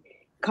they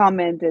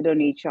commented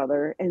on each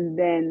other, and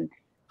then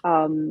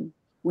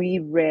we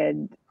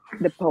read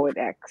the Poet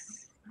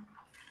X.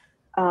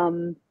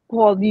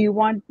 Paul, do you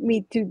want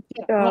me to?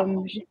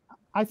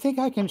 I think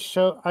I can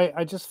show.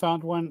 I just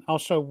found one. I'll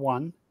show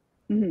one.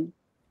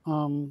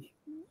 Mm-hmm.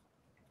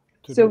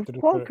 So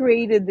Paul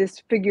created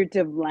this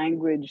figurative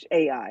language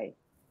AI,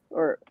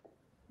 where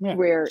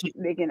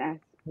they can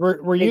ask.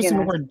 We're using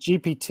the word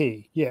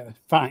GPT. Yeah,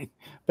 fine.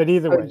 But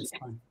either way, it's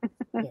fine.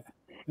 Yeah,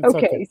 it's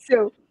okay.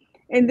 So,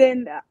 and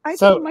then I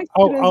think my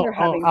students are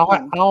having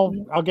fun.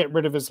 I'll get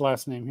rid of his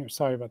last name here.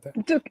 Sorry about that.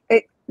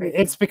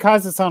 It's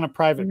because it's on a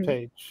private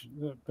page.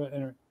 But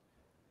anyway.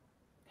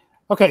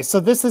 Okay, so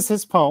this is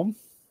his poem,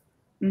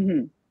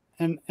 and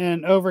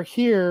over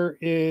here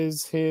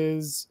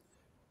is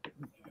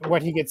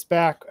what he gets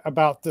back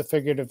about the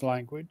figurative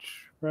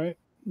language, right?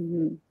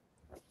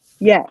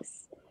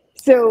 Yes.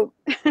 So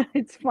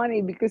it's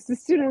funny because the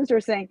students are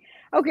saying,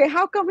 okay,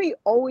 how come he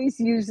always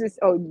uses,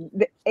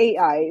 the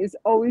AI is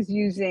always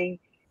using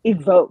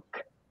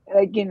evoke,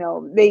 like,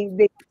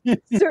 they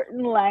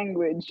certain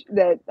language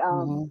that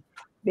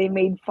they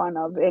made fun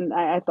of. And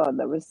I thought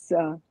that was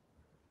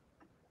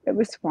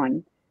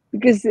fun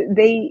because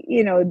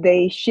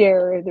they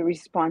share the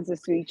responses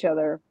to each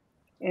other,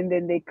 and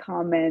then they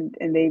comment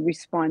and they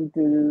respond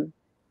to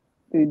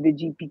the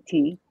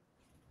GPT.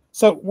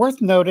 So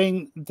worth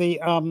noting, the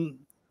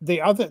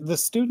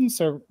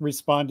students are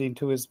responding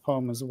to his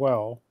poem as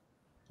well,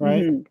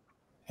 right? And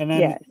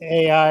then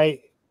AI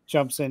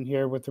jumps in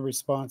here with the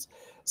response.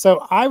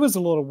 So I was a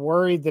little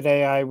worried that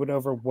AI would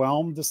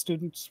overwhelm the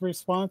students'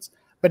 response,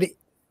 but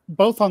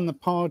both on the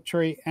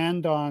poetry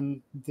and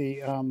on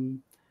the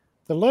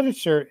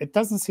literature, it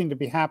doesn't seem to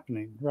be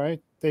happening,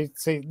 right? They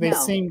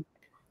seem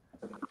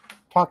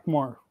talk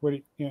more.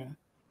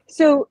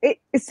 So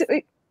it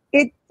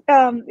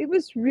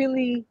was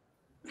really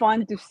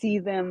fun to see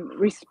them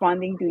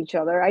responding to each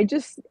other. I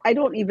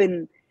don't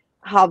even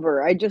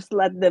hover. I just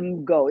let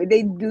them go.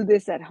 They do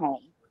this at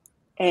home,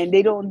 and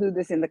they don't do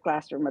this in the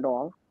classroom at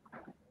all.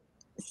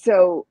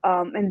 So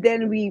and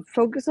then we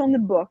focus on the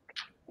book,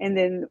 and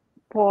then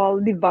Paul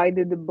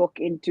divided the book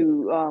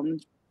into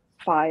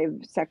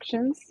 5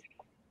 sections,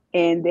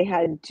 and they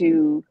had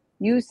to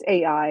use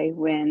AI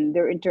when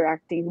they're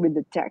interacting with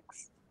the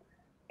text.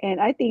 And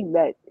I think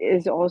that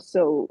is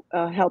also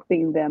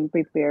helping them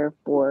prepare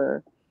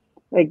for,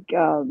 like,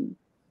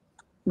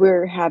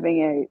 we're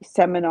having a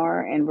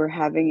seminar and we're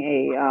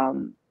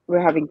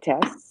having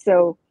tests.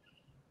 So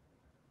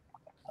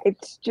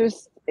it's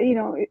just,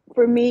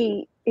 for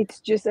me, it's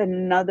just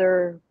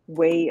another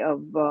way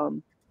of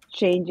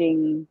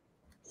changing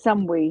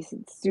some ways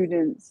that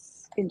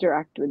students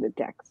interact with the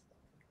text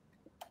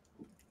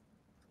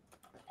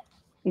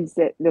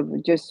instead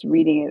of just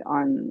reading it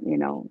on,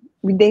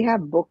 they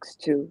have books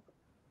too,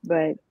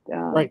 but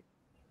right.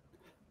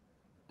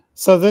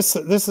 So this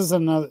is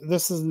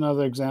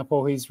another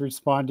example. He's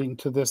responding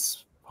to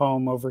this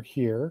poem over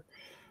here,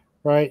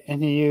 right?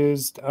 And he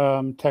used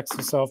text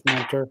to self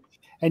mentor,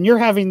 and you're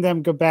having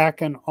them go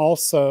back and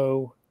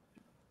also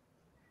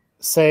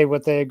say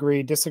what they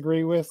agree,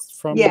 disagree with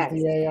from yes.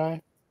 the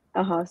AI.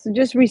 So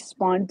just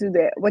respond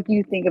to what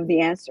you think of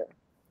the answer.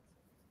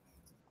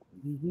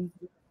 Mm-hmm.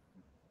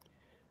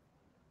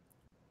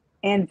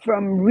 And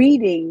from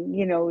reading,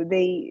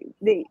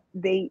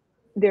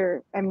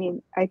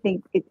 I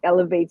think it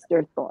elevates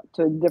their thought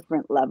to a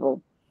different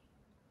level,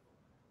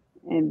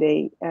 and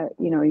they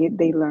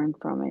learn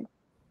from it.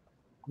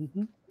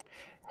 Mm-hmm.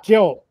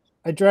 Jill,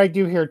 I dragged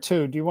you here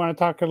too. Do you want to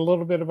talk a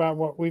little bit about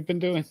what we've been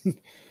doing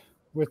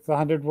with the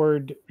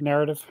 100-word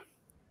narrative?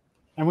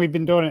 And we've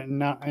been doing it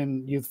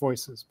in Youth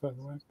Voices, by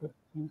the way. But,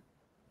 yeah.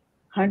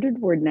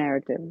 100-word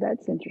narrative.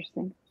 That's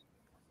interesting.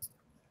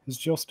 Is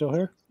Jill still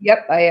here?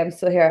 Yep, I am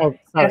still here. Oh,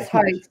 yes,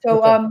 hi.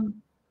 So okay.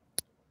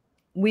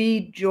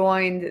 We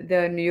joined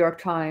the New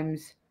York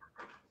Times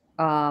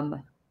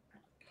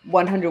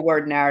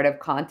 100-word narrative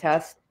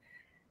contest,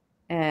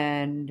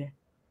 and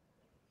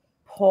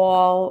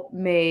Paul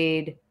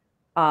made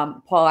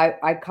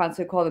I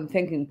constantly call them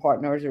thinking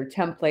partners or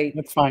template.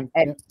 That's fine.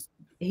 And yep.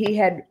 He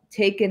had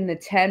taken the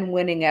 10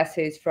 winning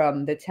essays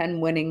from the 10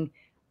 winning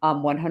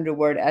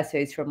 100-word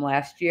essays from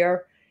last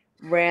year,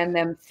 ran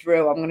them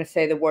through. I'm going to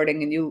say the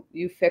wording, and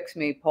you fix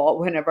me, Paul,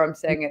 whenever I'm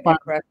saying it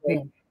incorrectly.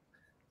 Yeah.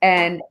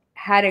 And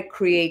had it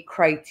create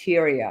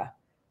criteria,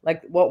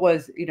 like what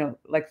was,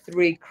 like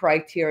 3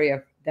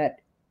 criteria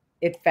that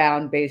it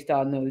found based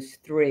on those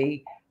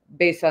 3,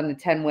 based on the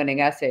 10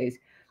 winning essays.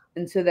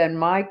 And so then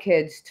my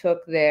kids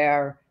took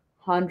their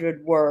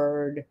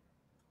 100-word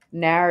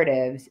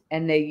narratives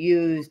and they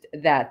used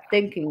that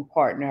thinking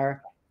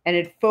partner, and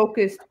it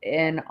focused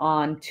in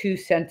on 2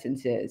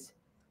 sentences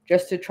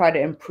just to try to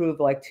improve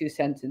like 2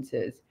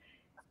 sentences.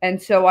 And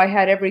so I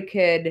had every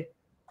kid,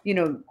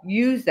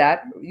 use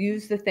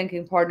the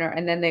thinking partner.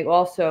 And then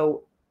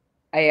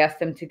I asked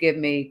them to give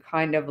me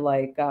kind of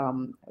like,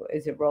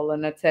 is it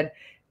Roland that said,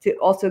 to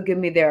also give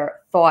me their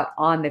thought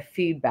on the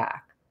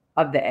feedback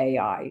of the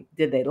AI.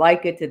 Did they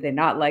like it? Did they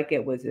not like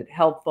it? Was it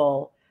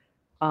helpful?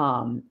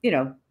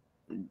 Did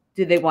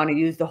they want to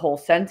use the whole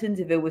sentence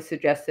if it was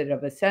suggested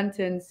of a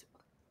sentence?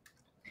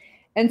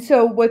 And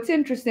so what's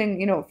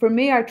interesting, for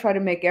me, I try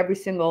to make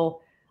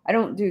I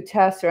don't do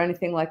tests or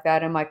anything like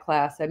that in my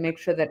class. I make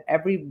sure that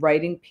every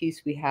writing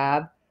piece we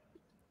have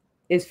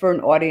is for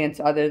an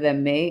audience other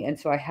than me. And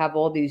so I have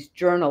all these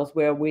journals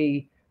where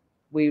we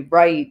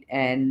write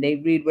and they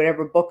read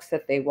whatever books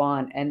that they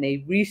want and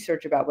they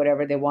research about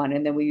whatever they want.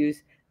 And then we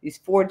use these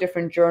 4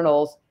 different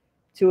journals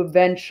to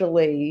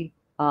eventually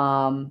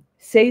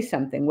say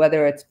something,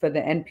 whether it's for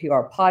the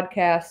NPR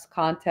podcast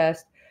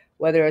contest,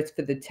 whether it's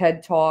for the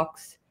TED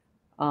Talks,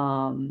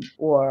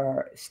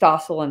 or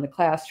Stossel in the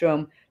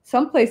classroom,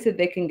 someplace that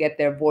they can get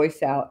their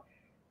voice out.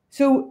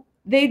 So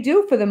they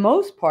do, for the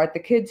most part, the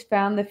kids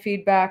found the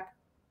feedback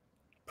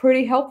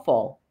pretty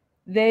helpful.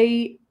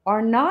 They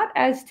are not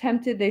as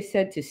tempted, they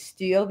said, to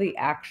steal the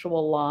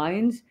actual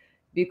lines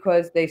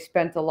because they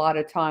spent a lot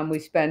of time. We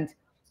spent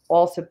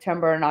all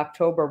September and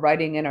October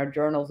writing in our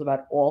journals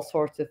about all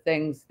sorts of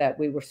things that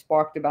we were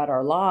sparked about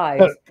our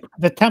lives.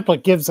 The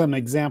template gives them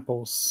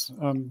examples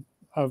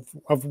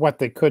of what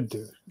they could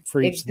do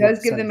for each. It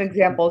does give them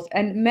examples.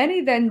 And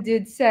many then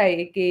did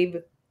say it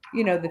gave,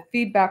 the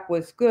feedback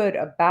was good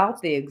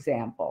about the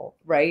example,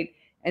 right?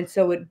 And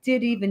so it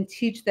did even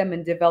teach them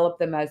and develop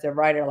them as a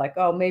writer, like,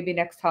 oh, maybe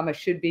next time I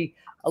should be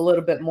a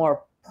little bit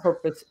more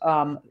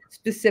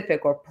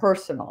specific or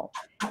personal.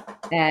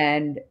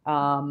 And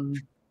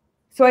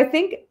so I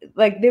think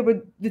like they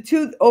were the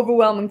 2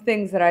 overwhelming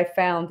things that I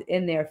found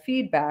in their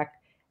feedback.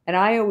 And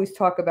I always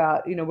talk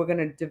about, we're going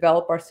to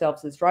develop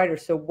ourselves as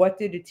writers. So what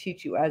did it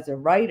teach you as a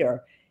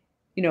writer?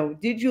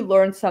 Did you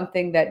learn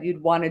something that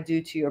you'd want to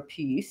do to your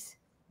piece?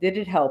 Did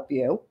it help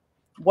you?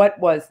 What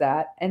was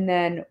that? And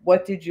then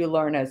what did you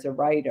learn as a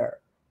writer?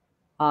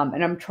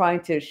 And I'm trying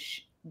to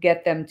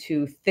get them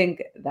to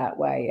think that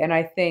way. And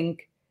I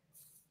think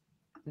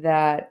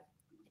that,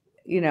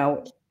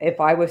 if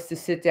I was to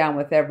sit down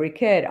with every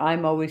kid,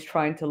 I'm always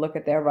trying to look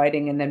at their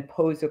writing and then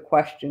pose a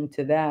question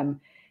to them.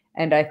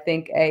 And I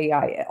think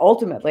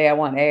ultimately, I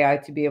want AI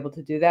to be able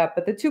to do that.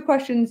 But the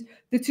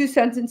 2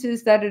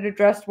 sentences that it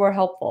addressed were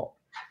helpful.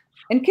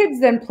 And kids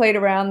then played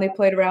around. They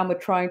played around with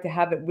trying to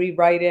have it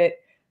rewrite it.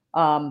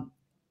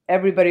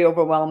 Everybody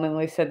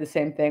overwhelmingly said the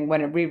same thing.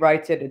 When it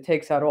rewrites it, it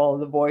takes out all of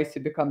the voice.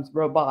 It becomes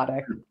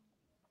robotic.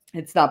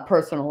 It's not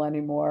personal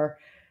anymore.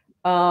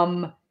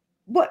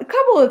 But a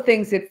couple of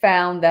things it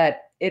found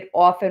that it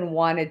often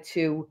wanted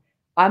to,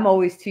 I'm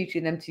always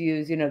teaching them to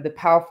use, the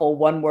powerful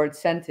one-word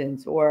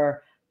sentence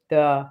or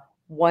the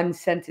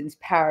one-sentence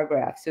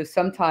paragraph. So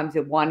sometimes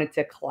it wanted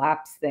to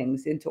collapse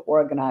things into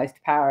organized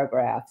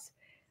paragraphs.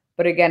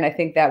 But again, I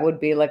think that would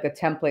be like a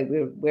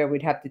template where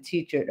we'd have to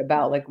teach it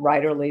about like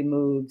writerly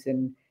moves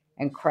and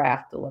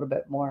craft a little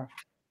bit more.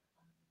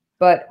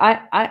 But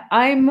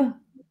I'm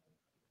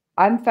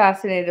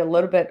fascinated a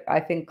little bit, I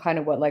think, kind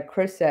of what like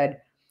Chris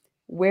said,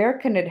 where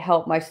can it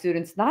help my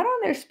students, not on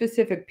their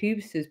specific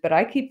pieces, but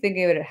I keep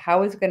thinking of it,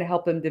 how is it going to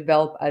help them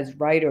develop as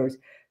writers?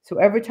 So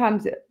every time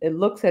it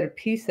looks at a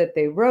piece that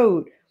they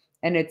wrote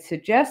and it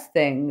suggests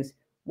things,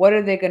 what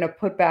are they going to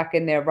put back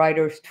in their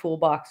writer's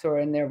toolbox or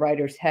in their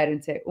writer's head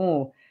and say,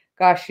 oh,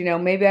 gosh,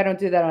 maybe I don't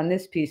do that on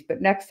this piece,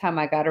 but next time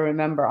I got to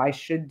remember I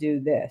should do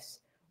this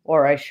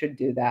or I should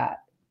do that.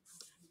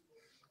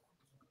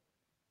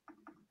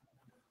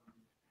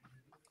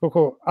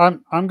 Cool.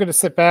 I'm going to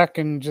sit back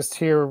and just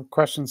hear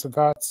questions and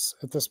thoughts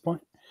at this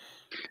point.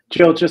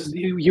 Jill, just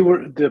you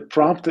were the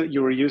prompt that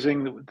you were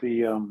using,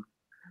 the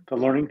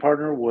learning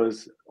partner,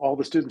 was all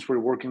the students were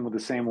working with the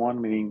same one,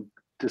 meaning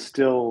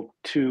distill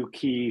 2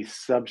 key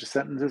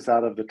sub-sentences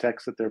out of the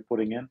text that they're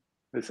putting in.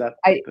 Is that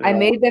I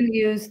made them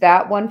use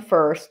that one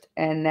first,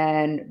 and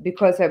then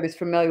because I was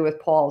familiar with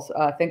Paul's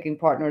Thinking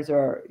Partners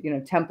or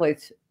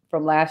templates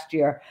from last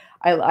year,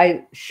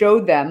 I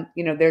showed them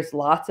there's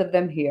lots of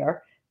them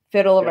here.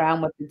 Fiddle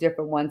around with the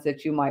different ones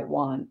that you might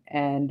want.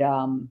 And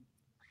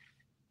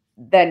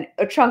then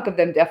a chunk of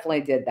them definitely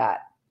did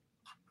that.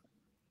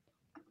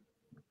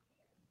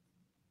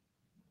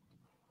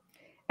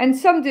 And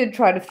some did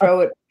try to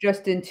throw it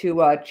just into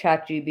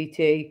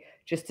ChatGPT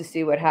just to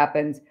see what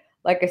happens.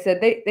 Like I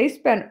said, they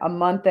spent a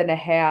month and a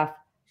half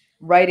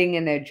writing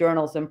in their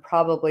journals and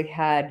probably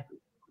had,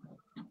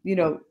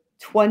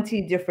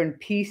 20 different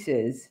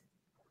pieces.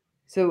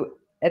 So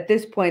at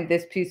this point,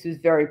 this piece was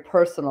very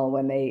personal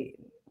when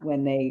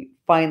they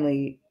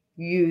finally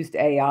used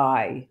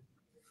AI.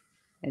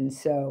 And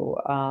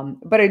so,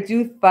 but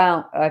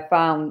I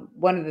found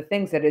one of the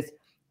things that is,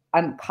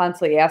 I'm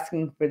constantly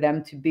asking for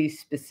them to be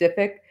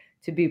specific,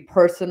 to be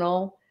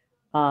personal,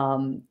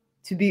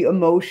 to be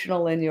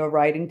emotional in your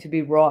writing, to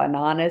be raw and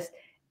honest.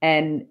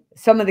 And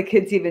some of the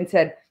kids even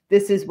said,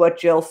 this is what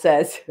Jill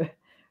says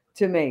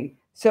to me.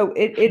 So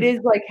it is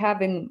like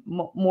having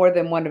more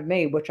than one of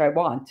me, which I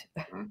want.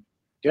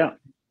 Yeah.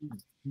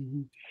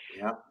 Mm-hmm.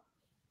 Yeah.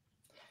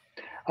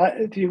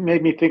 You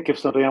made me think of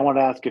something. I want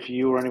to ask if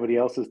you or anybody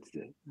else has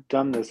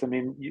done this. I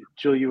mean,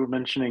 Jill, you were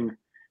mentioning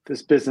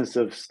this business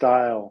of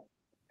style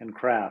and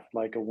craft,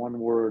 like a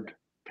one-word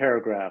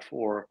paragraph,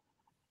 or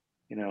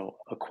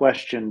a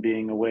question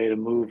being a way to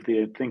move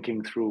the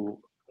thinking through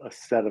a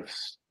set of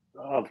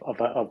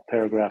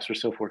paragraphs or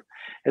so forth.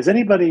 Has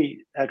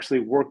anybody actually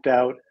worked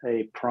out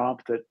a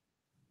prompt that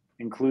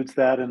includes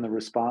that in the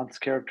response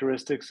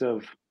characteristics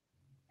of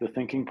the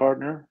thinking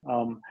partner?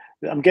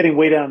 I'm getting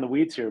way down in the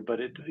weeds here, but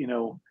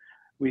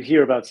we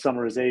hear about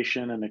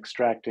summarization and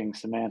extracting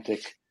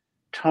semantic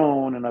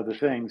tone and other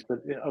things, but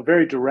a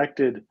very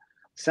directed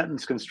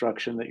sentence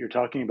construction that you're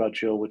talking about,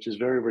 Jill, which is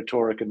very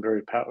rhetoric and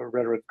very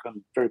rhetoric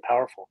and very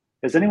powerful.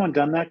 Has anyone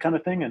done that kind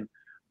of thing and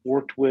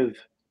worked with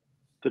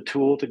the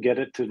tool to get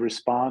it to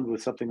respond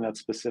with something that's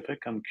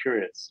specific? I'm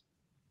curious.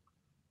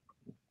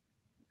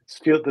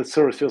 That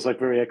sort of feels like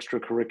very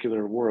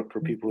extracurricular work for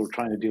people who are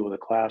trying to deal with a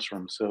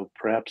classroom. So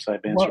perhaps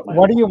I've answered my.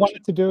 What do you want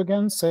it to do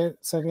again? Say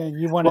again.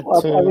 You want it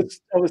to.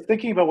 I was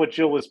thinking about what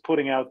Jill was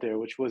putting out there,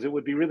 which was it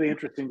would be really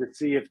interesting to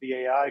see if the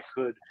AI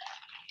could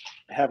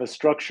have a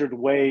structured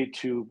way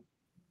to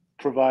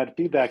provide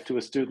feedback to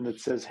a student that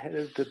says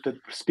that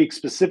speaks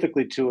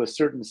specifically to a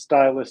certain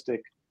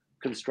stylistic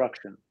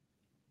construction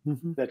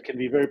that can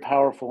be very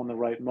powerful in the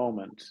right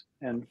moment.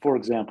 And for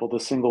example, the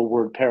single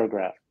word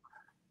paragraph.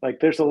 Like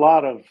there's a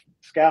lot of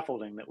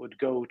scaffolding that would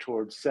go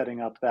towards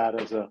setting up that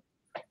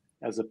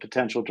as a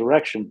potential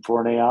direction for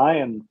an AI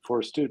and for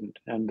a student.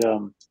 And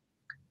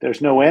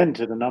there's no end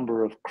to the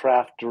number of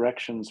craft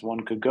directions one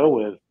could go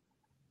with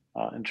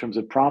in terms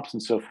of prompts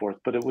and so forth.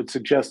 But it would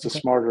suggest a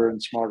smarter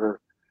and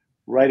smarter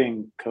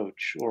writing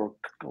coach or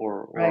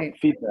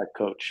feedback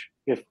coach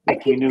if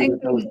we knew that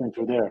those things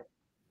were there.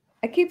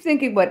 I keep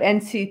thinking what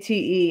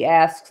NCTE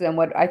asks and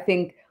what I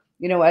think,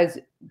 as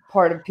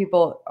part of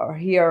people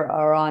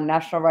are on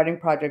National Writing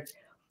Project,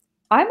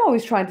 I'm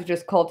always trying to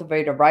just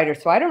cultivate a writer.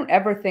 So I don't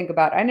ever think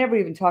about, I never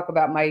even talk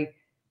about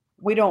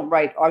we don't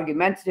write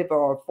argumentative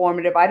or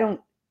formative. I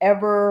don't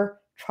ever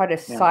try to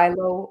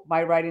silo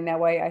my writing that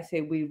way. I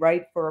say we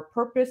write for a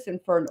purpose and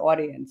for an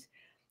audience.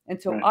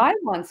 And so I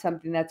want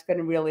something that's going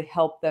to really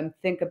help them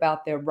think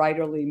about their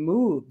writerly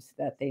moves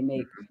that they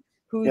make.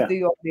 Who's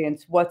the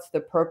audience? What's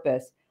the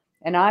purpose?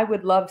 And I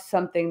would love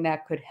something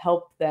that could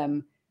help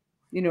them,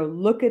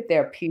 look at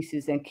their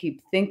pieces and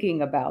keep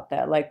thinking about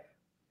that. Like,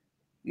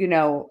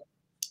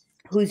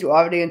 who's your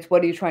audience?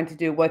 What are you trying to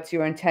do? What's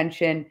your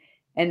intention?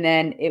 And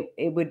then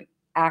it would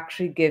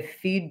actually give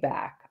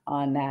feedback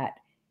on that.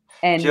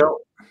 And Jill,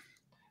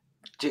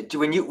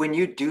 when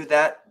you do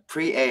that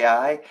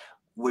pre-AI,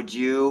 would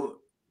you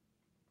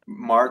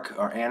mark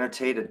or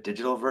annotate a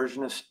digital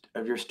version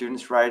of your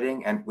students'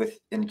 writing and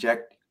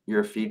inject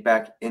your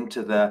feedback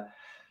into the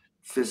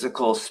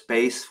physical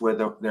space where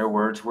their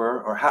words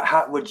were? Or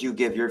how would you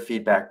give your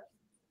feedback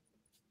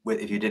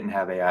if you didn't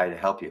have AI to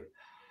help you?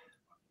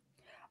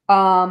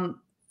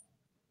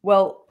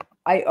 Well,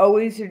 I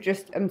always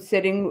I'm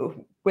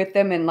sitting with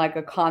them in like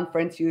a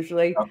conference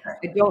usually. Okay.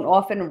 I don't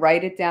often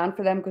write it down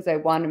for them because I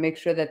want to make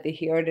sure that they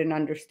hear it and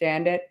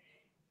understand it.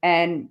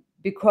 And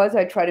because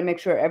I try to make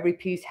sure every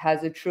piece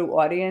has a true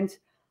audience,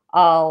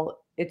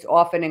 it's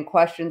often in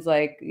questions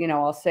like,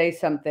 I'll say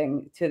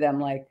something to them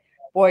like,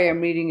 boy,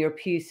 I'm reading your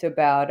piece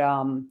about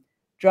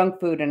junk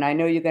food, and I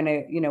know you're going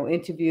to,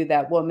 interview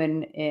that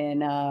woman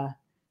in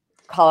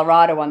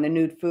Colorado on the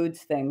nude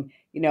foods thing,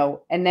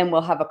 and then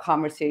we'll have a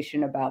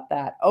conversation about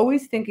that.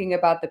 Always thinking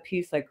about the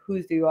piece, like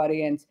who's the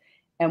audience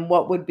and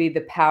what would be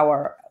the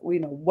power,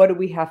 what do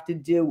we have to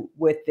do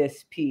with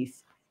this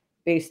piece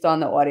based on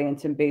the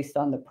audience and based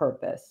on the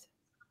purpose.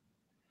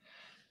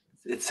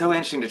 It's so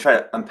interesting to try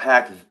to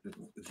unpack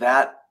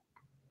that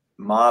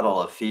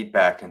model of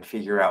feedback and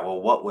figure out,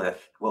 well, what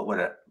would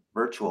a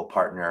virtual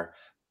partner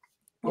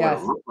would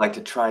it look like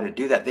to try to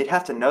do that? They'd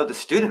have to know the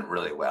student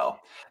really well.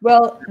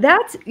 Well,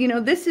 that's,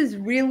 this is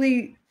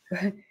really,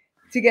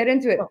 to get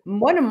into it,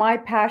 one of my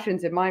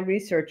passions in my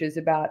research is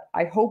about,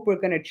 I hope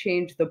we're going to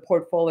change the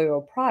portfolio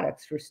of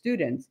products for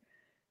students.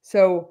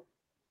 So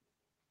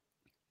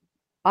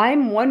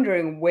I'm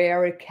wondering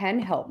where it can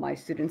help my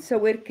students.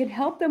 So it can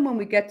help them when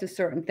we get to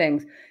certain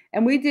things.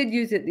 And we did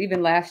use it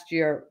even last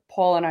year.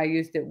 Paul and I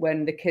used it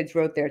when the kids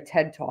wrote their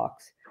TED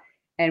Talks.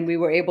 And we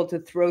were able to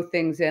throw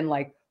things in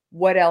like,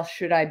 what else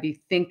should I be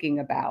thinking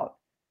about?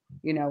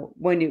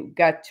 When you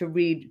got to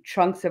read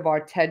chunks of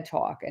our TED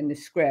Talk and the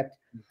script,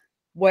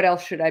 what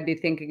else should I be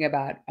thinking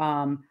about?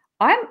 I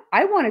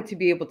wanted to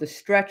be able to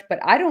stretch, but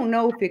I don't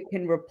know if it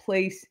can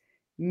replace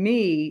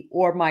me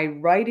or my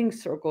writing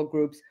circle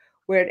groups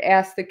where it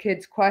asks the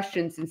kids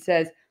questions and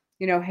says,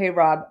 hey,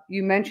 Rob,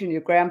 you mentioned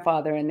your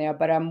grandfather in there,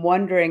 but I'm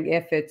wondering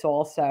if it's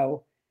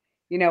also,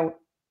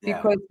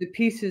 because the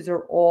pieces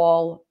are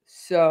all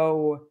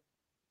so,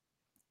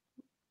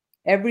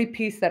 every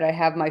piece that I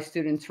have my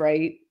students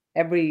write,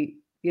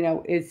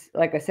 is,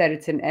 like I said,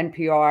 it's an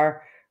NPR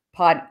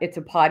it's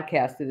a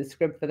podcast, or the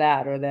script for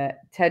that, or the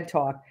TED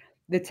Talk.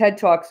 The TED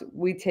Talks,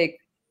 we take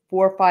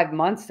 4 or 5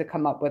 months to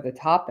come up with a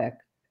topic.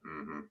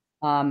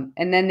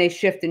 And then they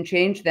shift and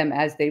change them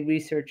as they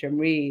research and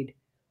read.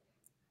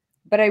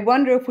 But I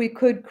wonder if we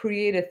could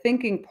create a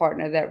thinking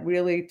partner that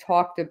really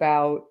talked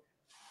about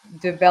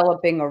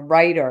developing a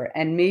writer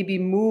and maybe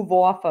move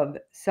off of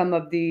some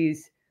of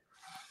these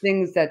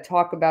things that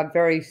talk about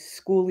very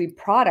schooly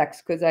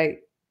products. Because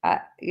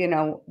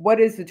what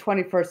is the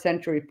 21st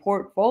century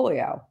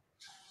portfolio?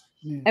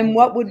 And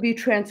what would be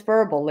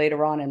transferable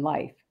later on in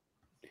life?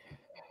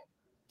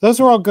 Those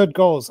are all good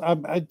goals.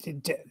 I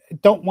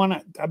don't want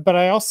to, but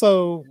I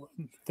also,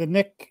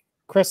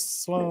 Chris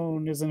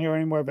Sloan isn't here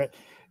anymore, but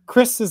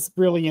Chris is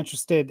really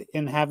interested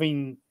in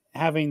having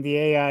the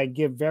AI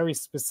give very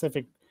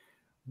specific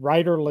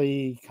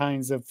writerly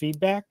kinds of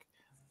feedback.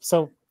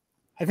 So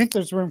I think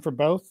there's room for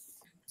both,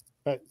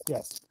 but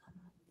yes.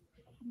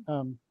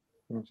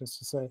 Just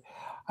to say,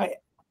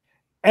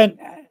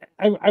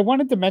 I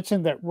wanted to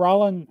mention that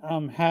Rollin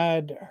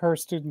had her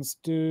students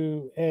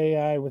do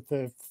AI with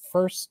the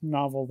first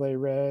novel they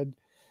read,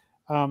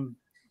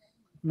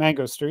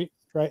 Mango Street,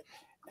 right?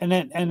 And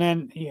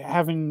then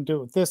having to do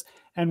with this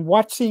and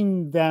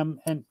watching them,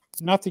 and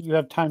not that you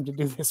have time to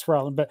do this,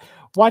 Rollin, but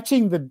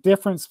watching the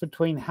difference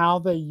between how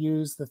they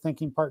use the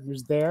thinking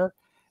partners there,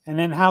 and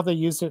then how they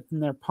use it in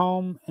their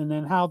poem, and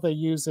then how they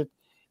use it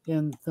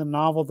in the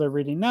novel they're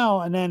reading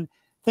now, and then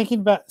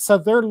thinking about, so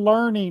they're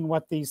learning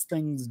what these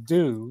things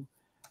do.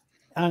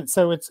 And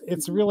so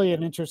it's really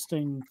an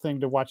interesting thing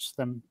to watch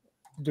them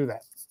do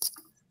that.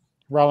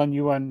 Rollin,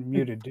 you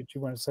unmuted. Did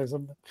you want to say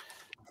something?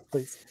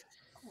 Please.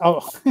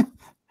 Oh.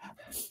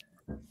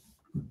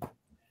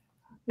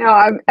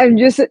 No, I'm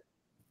just,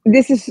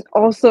 this is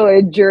also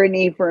a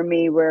journey for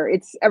me where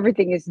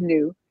everything is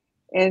new.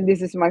 And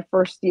this is my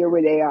first year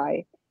with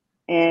AI.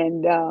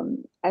 And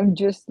I'm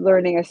just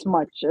learning as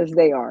much as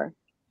they are.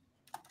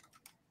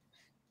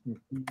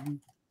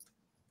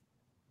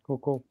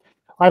 Cool.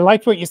 I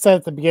liked what you said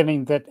at the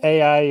beginning, that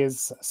AI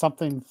is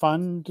something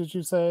fun, did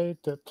you say,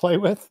 to play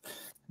with?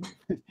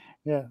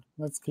 Yeah,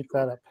 let's keep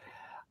that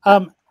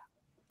up.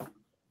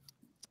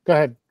 Go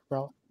ahead,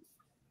 Rollin.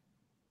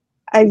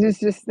 I was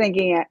just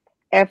thinking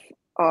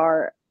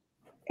FRAI,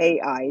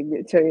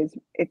 so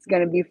it's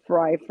going to be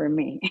fry for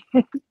me.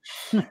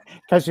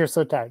 Because you're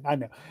so tired, I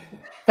know.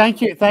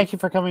 Thank you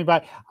for coming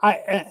by.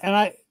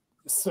 The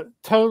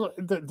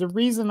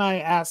reason I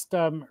asked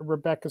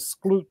Rebecca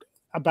Skloot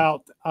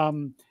about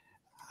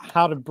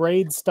how to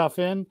braid stuff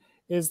in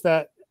is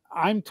that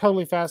I'm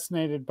totally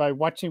fascinated by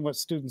watching what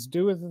students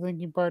do with the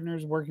thinking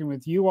partners, working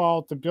with you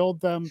all to build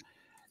them,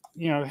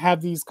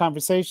 have these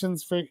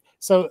conversations.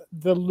 So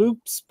the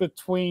loops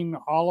between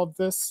all of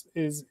this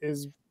is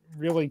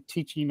really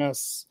teaching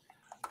us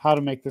how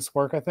to make this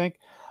work, I think.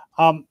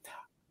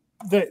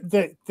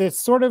 The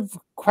sort of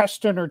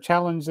question or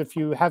challenge, if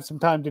you have some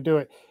time to do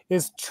it,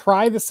 is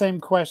try the same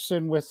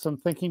question with some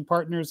thinking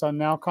partners on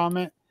Now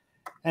Comment,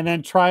 and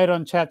then try it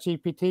on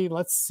ChatGPT.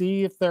 Let's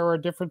see if there are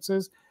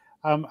differences.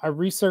 A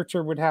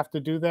researcher would have to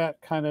do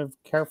that kind of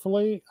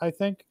carefully, I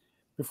think,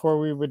 before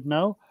we would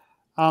know.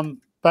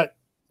 But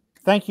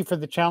thank you for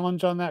the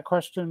challenge on that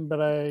question.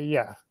 But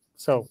yeah,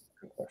 so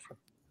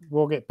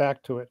we'll get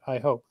back to it, I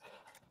hope.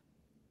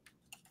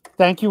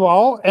 Thank you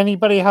all.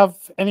 Anybody have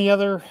any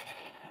other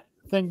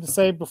thing to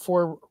say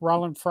before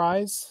Roland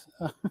fries?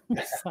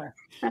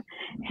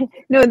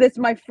 No, that's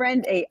my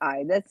friend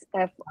AI. That's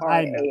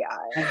FRAI.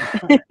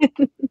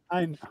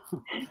 I know.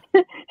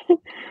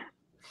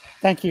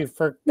 Thank you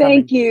for coming.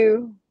 Thank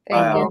you.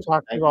 Thank you. We'll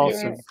talk to you all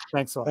soon.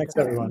 Thanks a lot. Thanks,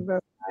 everyone.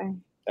 Bye-bye.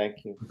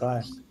 Thank you.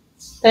 Bye.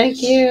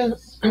 Thank you.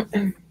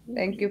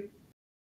 Thank you.